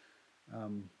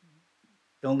um,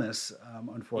 illness,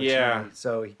 unfortunately. Yeah.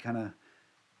 So he kind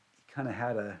of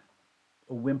had a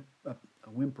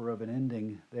whimper of an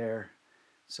ending there.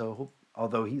 So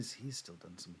although he's still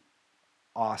done some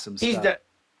awesome He's stuff. done.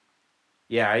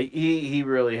 Yeah, he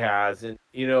really has. And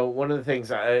one of the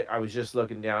things I was just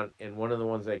looking down, and one of the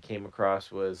ones I came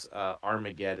across was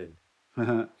Armageddon.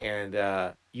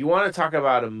 And you want to talk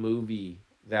about a movie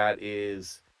that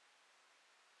is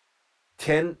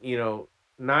 10,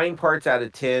 nine parts out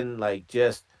of 10, like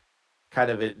just kind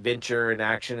of adventure and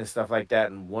action and stuff like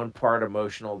that, and one part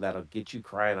emotional that'll get you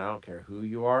crying. I don't care who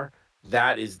you are.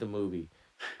 That is the movie.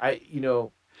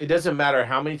 It doesn't matter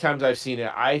how many times I've seen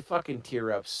it. I fucking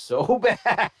tear up so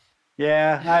bad.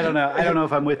 Yeah, I don't know. I don't know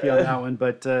if I'm with you on that one,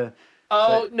 but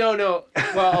Oh no, no.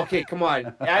 Well, okay, come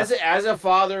on. As a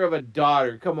father of a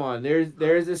daughter, come on.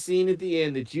 There's a scene at the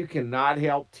end that you cannot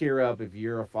help tear up if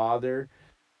you're a father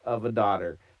of a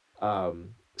daughter. and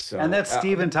So that's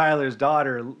Steven Tyler's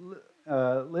daughter,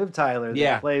 Liv Tyler, that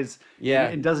yeah, plays. yeah.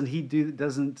 And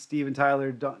doesn't Steven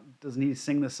Tyler doesn't he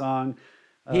sing the song,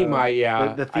 He might.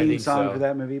 Yeah, the I theme think song for so.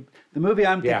 that movie? The movie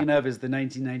I'm Yeah. thinking of is the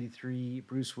 1993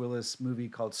 Bruce Willis movie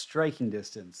called Striking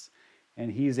Distance,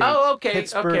 and he's a Oh, okay,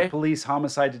 Pittsburgh okay. police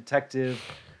homicide detective,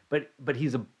 but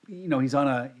he's on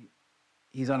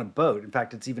a boat. In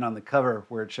fact, it's even on the cover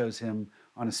where it shows him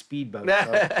on a speedboat.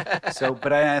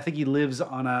 But I think he lives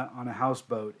on a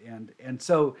houseboat, and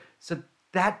so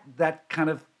that kind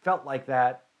of felt like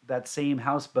that same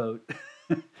houseboat.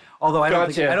 Although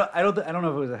Gotcha. I don't know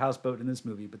if it was a houseboat in this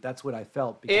movie, but that's what I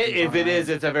felt because he was If on an it is,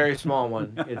 island. it's a very small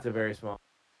one. It's a very small.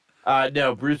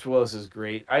 No, Bruce Willis is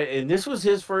great. And this was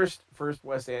his first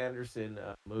Wes Anderson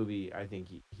movie. I think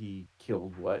he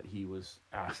killed what he was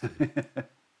asked to do.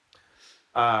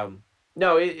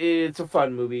 No, it's a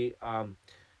fun movie.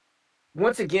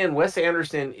 Once again, Wes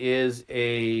Anderson is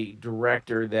a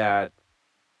director that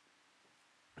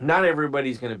not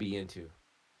everybody's going to be into.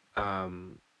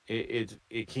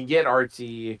 It can get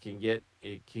artsy, it can get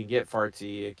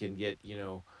fartsy, it can get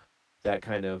that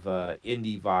kind of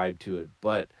indie vibe to it.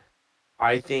 But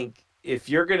I think if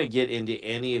you're going to get into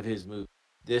any of his movies,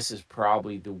 this is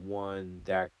probably the one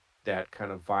that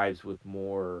kind of vibes with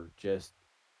more just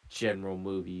general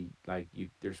movie. Like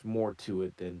there's more to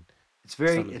it than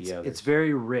some of the It's others.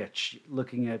 very rich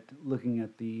looking at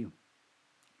the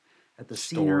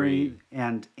scenery Story.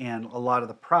 and a lot of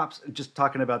the props. Just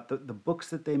talking about the books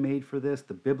that they made for this,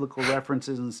 the biblical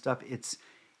references and stuff. It's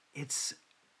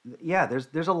yeah.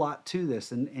 There's a lot to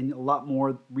this, and a lot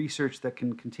more research that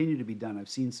can continue to be done.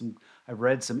 I've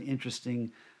read some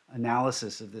interesting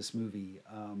analysis of this movie,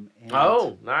 and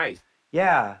Oh, nice.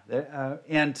 yeah,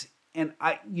 and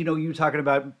you were talking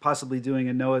about possibly doing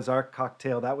a Noah's Ark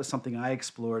cocktail. That was something I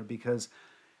explored because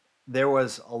there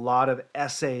was a lot of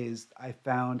essays I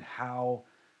found how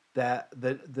that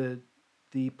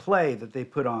the play that they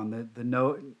put on the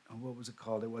no what was it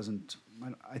called? It wasn't.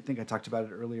 I think I talked about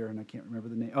it earlier, and I can't remember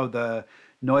the name. Oh, the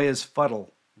Noah's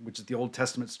Fuddle, which is the Old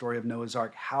Testament story of Noah's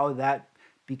Ark. How that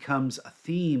becomes a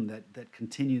theme that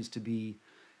continues to be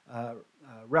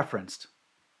referenced.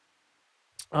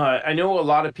 I know a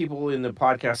lot of people in the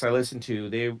podcast I listen to.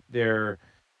 Their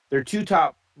two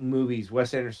top movies,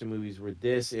 Wes Anderson movies, were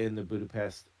this and the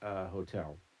Budapest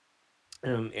Hotel,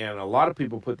 and a lot of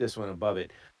people put this one above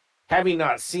it. Having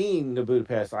not seen the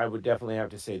Budapest, I would definitely have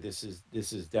to say this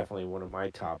is definitely one of my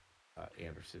top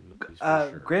Anderson movies for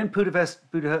sure. Grand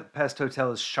Budapest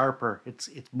Hotel is sharper. It's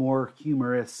more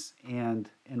humorous and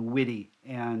witty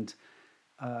and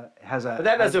has But a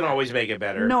that has doesn't always make it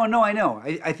better. no, I know.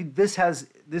 I think this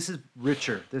is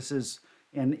richer. This is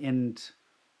and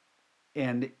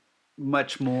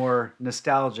much more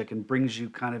nostalgic and brings you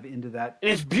kind of into that.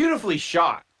 And it's beautifully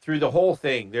shot through the whole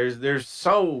thing. There's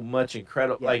so much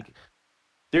incredible. Yeah, Like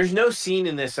there's no scene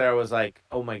in this that I was like,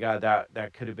 oh my god,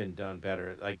 that could have been done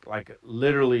better. Like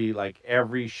literally, like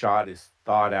every shot is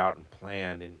thought out and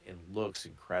planned and looks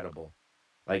incredible.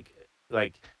 Like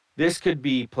like this could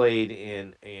be played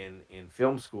in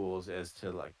film schools as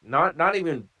to like not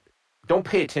even don't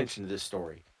pay attention to this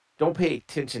story. Don't pay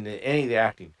attention to any of the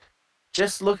acting.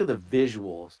 Just look at the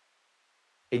visuals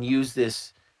and use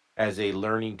this as a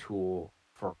learning tool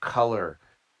for color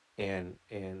and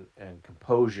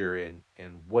composure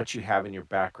and what you have in your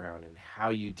background and how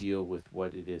you deal with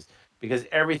what it is, because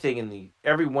everything in the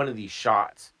every one of these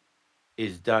shots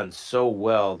is done so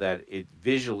well that it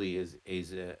visually is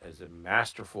a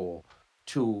masterful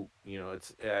tool.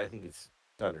 It's I think it's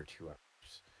under 2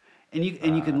 hours. and you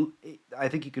uh can I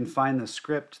think you can find the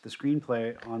script, the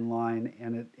screenplay online,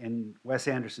 and Wes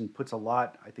Anderson puts a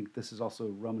lot. I think this is also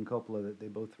Roman Coppola that they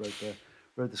both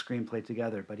wrote the screenplay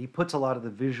together, but he puts a lot of the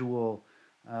visual.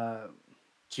 Uh,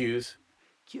 Cues.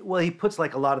 well, he puts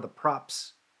like a lot of the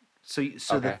props, so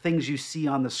the Okay. things you see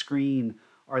on the screen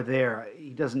are there. He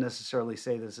doesn't necessarily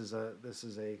say this is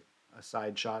a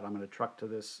side shot. I'm going to truck to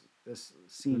this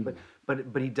scene, Mhm.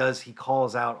 but he does. He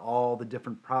calls out all the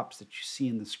different props that you see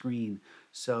in the screen.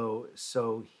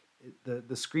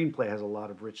 The screenplay has a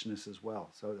lot of richness as well.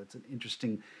 So that's an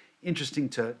interesting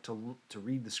to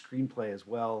read the screenplay as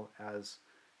well as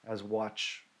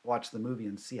watch watch the movie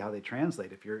and see how they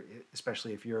translate. If you're,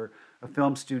 especially if you're a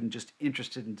film student, just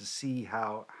interested in to see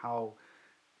how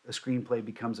a screenplay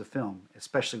becomes a film,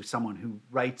 especially someone who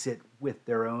writes it with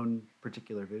their own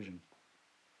particular vision.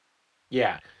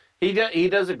 Yeah, he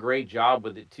does a great job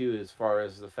with it too, as far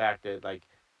as the fact that like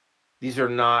these are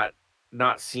not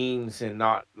scenes and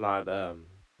not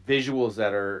visuals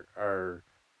that are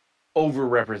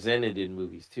overrepresented in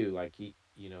movies too. Like he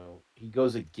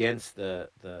goes against the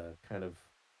kind of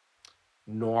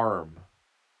norm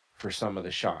for some of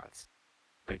the shots.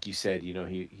 Like you said,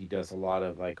 he does a lot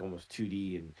of like almost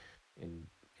 2D and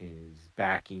his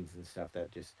backings and stuff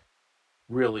that just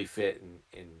really fit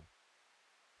and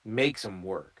makes them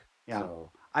work. Yeah.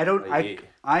 So I don't. it,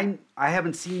 I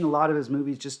haven't seen a lot of his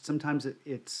movies. Just sometimes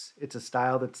it's a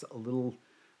style that's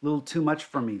little too much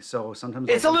for me. So sometimes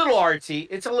I'll it's a just little artsy.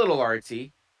 It's a little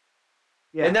artsy.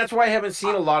 And yeah. that's why I haven't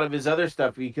seen I a lot of his other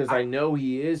stuff because I I know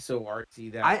he is so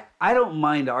artsy that I don't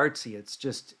mind artsy. It's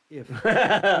just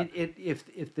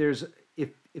if there's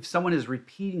if someone is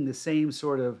repeating the same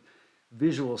sort of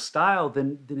visual style,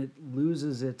 then it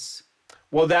loses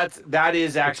well that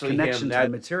is its actually him. connection to the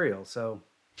That material. So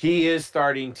he is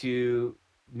starting to,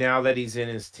 now that he's in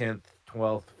his 10th,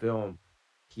 12th film,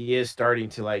 he is starting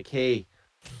to like, hey,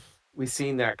 we've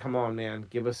seen that. Come on, man,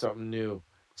 give us something new.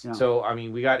 yeah. So I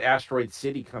mean, we got Asteroid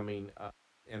City coming up,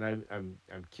 and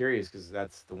I'm curious because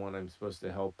that's the one I'm supposed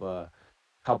to help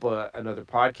another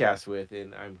podcast with,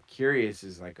 and I'm curious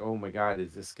is like, oh my god,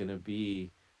 is this gonna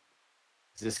be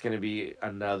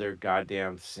another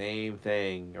goddamn same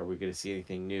thing? Are we gonna see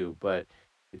anything new? But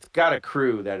it's got a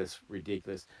crew that is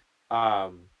ridiculous.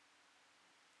 Um,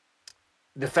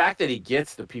 the fact that he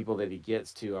gets the people that he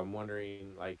gets to, I'm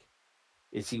wondering like,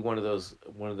 is he one of those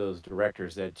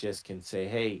directors that just can say,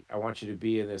 "Hey, I want you to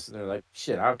be in this," and they're like,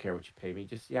 "Shit, I don't care what you pay me.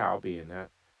 Just yeah, I'll be in that."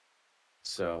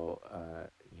 So,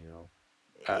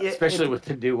 especially It with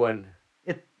the new one.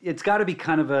 it's got to be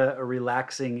kind of a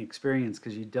relaxing experience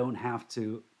because you don't have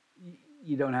to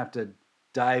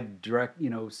dive direct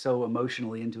so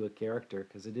emotionally into a character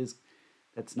because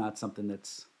that's not something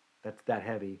that's that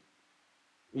heavy.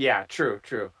 Yeah, true,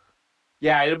 true.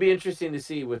 Yeah, it'll be interesting to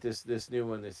see with this new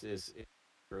one. This is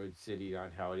Road City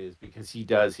on how it is because he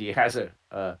has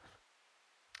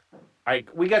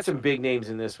we got some big names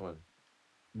in this one.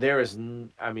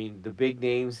 I mean, the big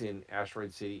names in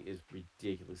Asteroid City is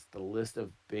ridiculous. The list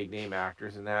of big name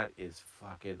actors in that is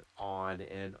fucking on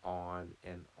and on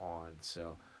and on.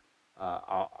 So,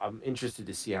 I'm interested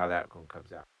to see how that one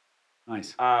comes out.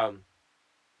 Nice.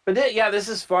 But yeah, this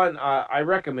is fun. I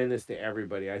recommend this to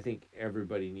everybody. I think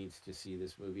everybody needs to see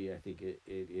this movie. I think it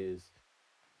is,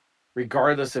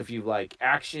 regardless if you like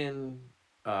action,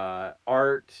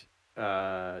 art,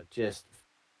 just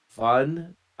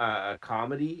fun,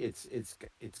 comedy. It's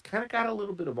kind of got a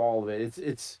little bit of all of it.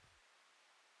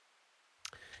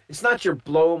 It's not your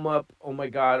blow 'em up, oh my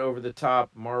god, over the top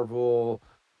Marvel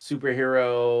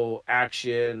superhero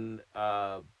action,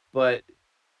 but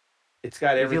it's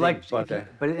got If you everything like, but that.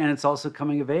 and it's also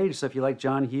coming of age. So if you like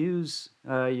John Hughes,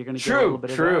 you're going to get a little True,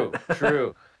 bit of true, that.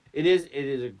 true. It is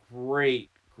a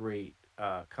great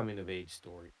coming of age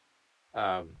story.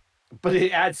 Um, but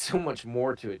it adds so much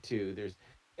more to it too.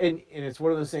 And it's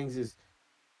one of those things is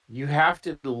you have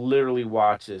to literally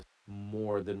watch this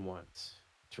more than once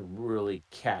to really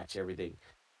catch everything.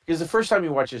 Because the first time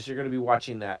you watch this, you're going to be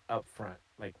watching that up front,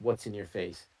 like what's in your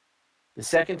face. The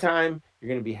second time, you're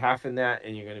going to be half in that,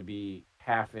 and you're going to be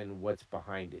half in what's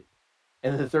behind it.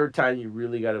 And the third time, you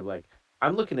really got to be like,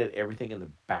 I'm looking at everything in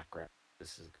the background.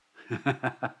 This is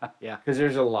Yeah, because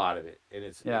there's a lot of it, and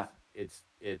it's yeah. it's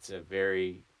it's it's a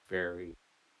very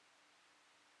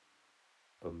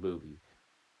a movie.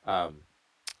 Um,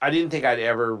 I didn't think I'd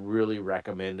ever really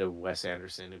recommend a Wes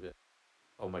Anderson.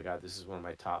 Oh my god, this is one of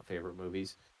my top favorite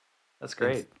movies. That's And,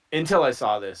 great. until I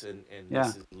saw this, and Yeah.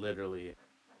 this is literally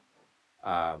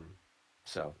um.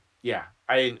 So yeah,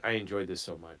 I enjoyed this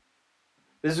so much.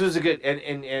 This was a good,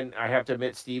 and I have to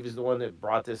admit, Steve is the one that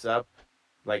brought this up.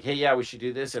 Like, hey, yeah, we should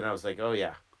do this, and I was like, oh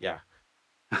yeah, yeah,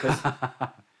 because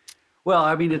Well,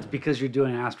 I mean, it's because you're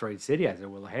doing Asteroid City. I said,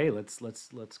 well, hey, let's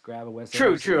grab a Wes true,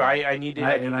 Anderson true. movie, I need and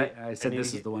to, I need to, I I said need to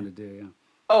this is get. the one to do.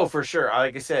 Oh, for sure.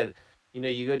 Like I said,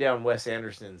 you go down Wes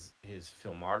Anderson's his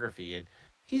filmography, and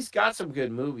he's got some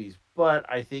good movies. But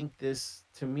I think this,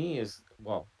 to me, is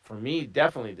well for me.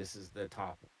 Definitely, this is the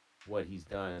top of what he's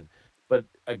done. But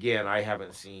again, I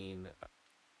haven't seen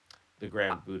the Yeah.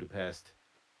 Grand Budapest.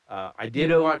 I You did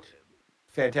know, watch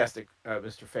Fantastic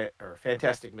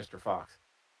Mr. Fox.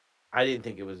 I didn't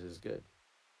think it was as good.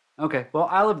 okay. Well,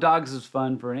 Isle of Dogs is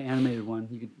fun for an animated one.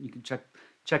 You can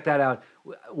check that out.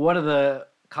 One of the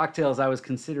cocktails I was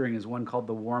considering is one called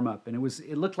the Warm Up, and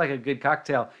it looked like a good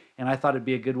cocktail, and I thought it'd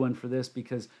be a good one for this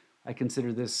because I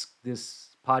consider this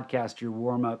podcast your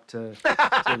warm up to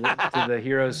the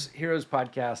Heroes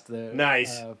podcast.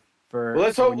 Nice. For Well,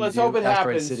 let's for hope when you let's do hope it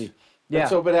Asteroid happens. City. Let's Yeah,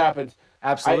 hope it happens.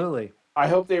 absolutely. I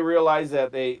hope they realize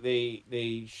that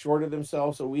they shorted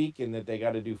themselves a week and that they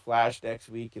got to do Flash next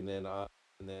week and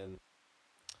then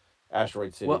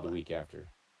Asteroid City the Well, week after.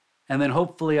 and then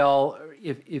hopefully I'll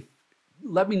if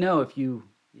let me know if you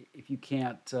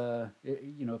can't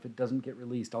if it doesn't get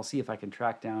released. I'll see if I can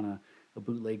track down a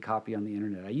bootleg copy on the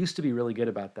internet. I used to be really good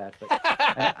about that, but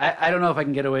I don't know if I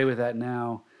can get away with that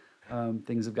now.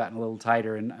 Things have gotten a little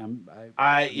tighter, and I'm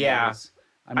Yeah.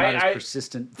 not as I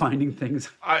persistent finding things.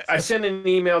 I send an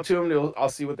email to them. I'll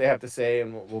see what they have to say,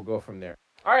 and we'll go from there.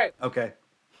 All right. Okay.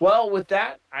 Well, with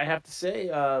that, I have to say,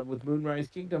 with Moonrise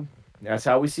Kingdom, that's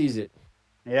how we seize it.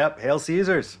 Yep. Hail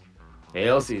Caesars.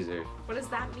 Hail Caesar. What does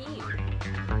that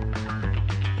mean?